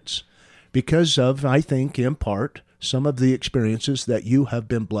countenance. Because of, I think, in part, some of the experiences that you have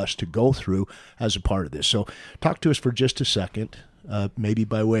been blessed to go through as a part of this. So talk to us for just a second, maybe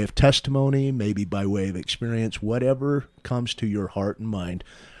by way of testimony, maybe by way of experience, whatever comes to your heart and mind.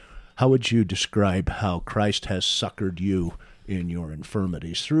 How would you describe how Christ has succored you in your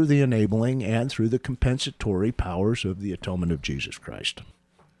infirmities through the enabling and through the compensatory powers of the atonement of Jesus Christ?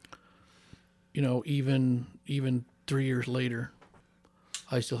 Even 3 years later,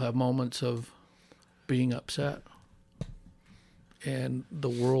 I still have moments of being upset. And the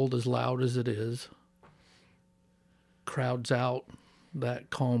world, as loud as it is, crowds out that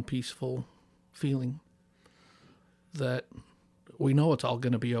calm, peaceful feeling that we know it's all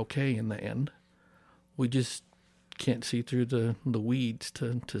going to be okay in the end. We just can't see through the weeds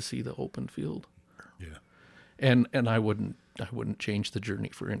to see the open field. Yeah. And I wouldn't change the journey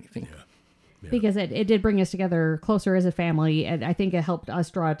for anything. Yeah. Yeah. Because it did bring us together closer as a family, and I think it helped us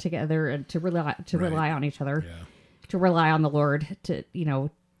draw together and to rely on each other, to rely on the Lord, to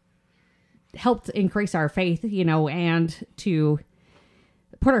helped increase our faith, and to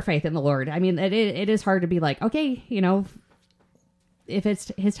put our faith in the Lord. I mean, it is hard to be like, okay, if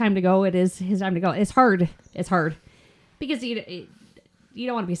it's his time to go, it is his time to go. It's hard. Because you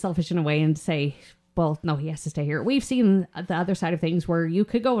don't want to be selfish in a way and say, well, no, he has to stay here. We've seen the other side of things where you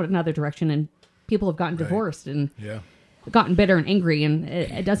could go in another direction and people have gotten divorced and gotten bitter and angry, and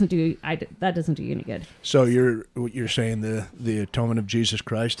it doesn't do that doesn't do you any good. So you're saying the atonement of Jesus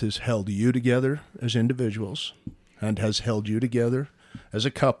Christ has held you together as individuals, and has held you together as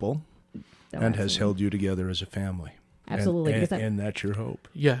a couple, and has held you together as a family. Absolutely, and that's your hope.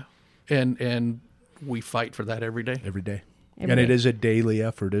 Yeah, and we fight for that every day. Every day. And it is a daily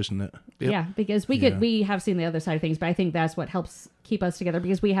effort, isn't it? Yep. Yeah, because we have seen the other side of things, but I think that's what helps keep us together,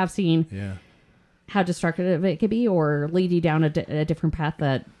 because we have seen how destructive it could be, or lead you down a different path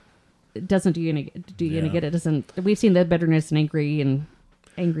that doesn't do you any good. It doesn't. We've seen the bitterness and angry,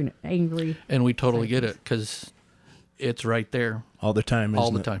 and we totally get it, because it's right there all the time.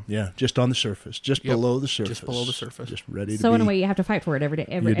 All the it? time. Yeah, just on the surface, just below the surface, just ready to. So be. in a way, you have to fight for it every day.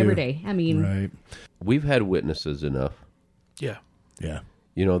 Every day. I mean, right. We've had witnesses enough. Yeah. Yeah.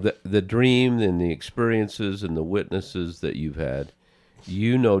 The dream and the experiences and the witnesses that you've had,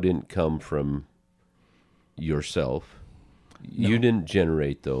 didn't come from yourself. No. You didn't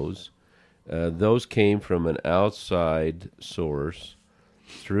generate those. Those came from an outside source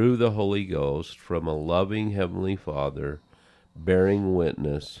through the Holy Ghost, from a loving Heavenly Father, bearing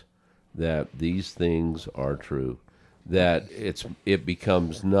witness that these things are true. That it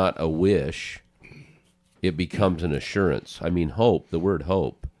becomes not a wish, it becomes an assurance. I mean, hope, the word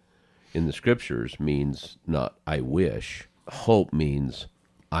hope in the scriptures means not I wish. Hope means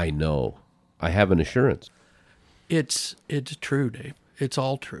I know. I have an assurance. It's true, Dave. It's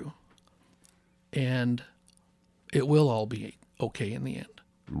all true. And it will all be okay in the end.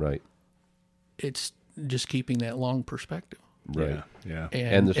 Right. It's just keeping that long perspective. Right. Yeah.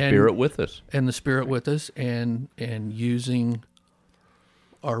 And the Spirit with us. And the Spirit with us, and using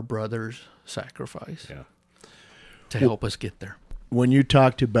our brother's sacrifice to help us get there. When you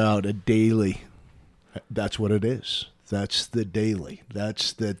talked about a daily, that's what it is. That's the daily.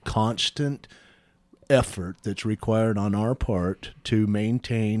 That's the constant effort that's required on our part to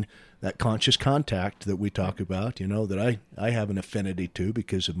maintain that conscious contact that we talk about, that I have an affinity to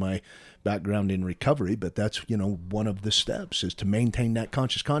because of my background in recovery, but that's, one of the steps is to maintain that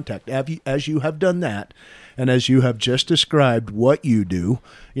conscious contact. As you have done that, and as you have just described what you do,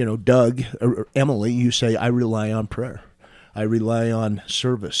 Doug or Emily, you say, I rely on prayer. I rely on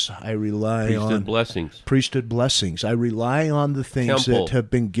service. I rely on priesthood blessings. I rely on the things that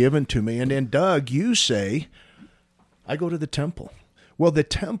have been given to me. And then, Doug, you say, I go to the temple. Well, the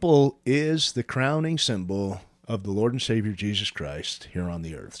temple is the crowning symbol of the Lord and Savior Jesus Christ here on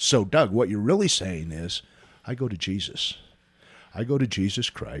the earth. So, Doug, what you're really saying is, I go to Jesus. I go to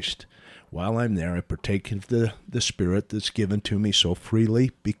Jesus Christ. While I'm there, I partake of the Spirit that's given to me so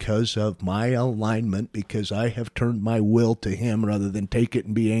freely because of my alignment, because I have turned my will to Him rather than take it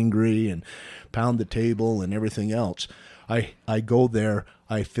and be angry and pound the table and everything else. I go there,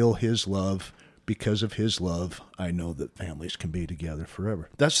 I feel His love because of his love, I know that families can be together forever.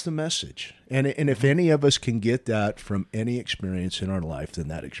 That's the message. And if any of us can get that from any experience in our life, then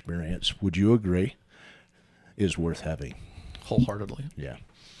that experience, would you agree, is worth having? Wholeheartedly. Yeah.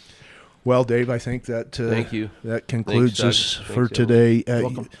 Well, Dave, I think that Thank you. That concludes Thanks, us Doug. for Thanks, today.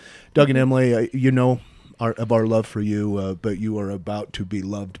 Welcome. Doug and Emily, you know of our love for you, but you are about to be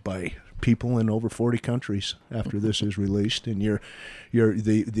loved by people in over 40 countries after this is released, and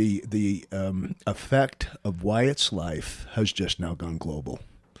the effect of Wyatt's life has just now gone global,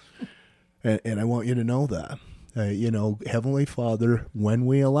 and I want you to know that. Heavenly Father, when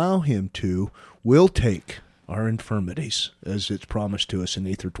we allow Him to, will take our infirmities, as it's promised to us in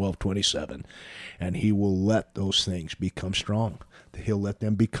Ether 12:27, and He will let those things become strong. He'll let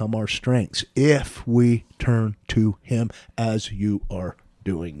them become our strengths if we turn to Him, as you are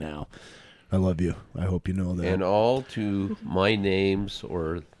doing now. I love you. I hope you know that. And all to my name's,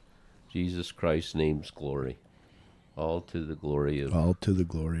 or Jesus Christ's name's glory. All to the glory of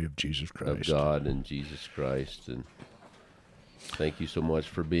Jesus of Christ. God and Jesus Christ. And thank you so much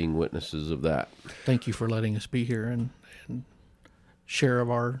for being witnesses of that. Thank you for letting us be here and share of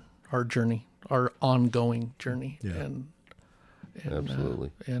our journey, our ongoing journey, Yeah. and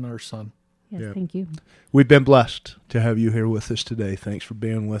Absolutely. and our son. Yes, Yeah. thank you. We've been blessed to have you here with us today. Thanks for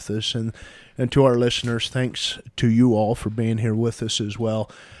being with us. And to our listeners, thanks to you all for being here with us as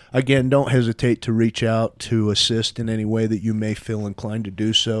well. Again, don't hesitate to reach out to assist in any way that you may feel inclined to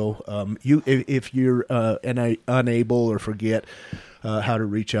do so. If you're unable or forget how to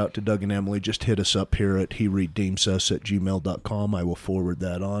reach out to Doug and Emily, just hit us up here at heredeemsus@gmail.com. I will forward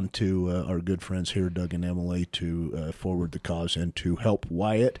that on to our good friends here, Doug and Emily, to forward the cause and to help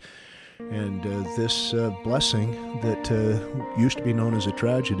Wyatt. And this blessing that used to be known as a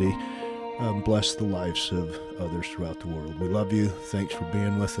tragedy, bless the lives of others throughout the world. We love you. Thanks for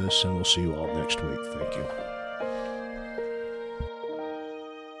being with us, and we'll see you all next week. Thank you.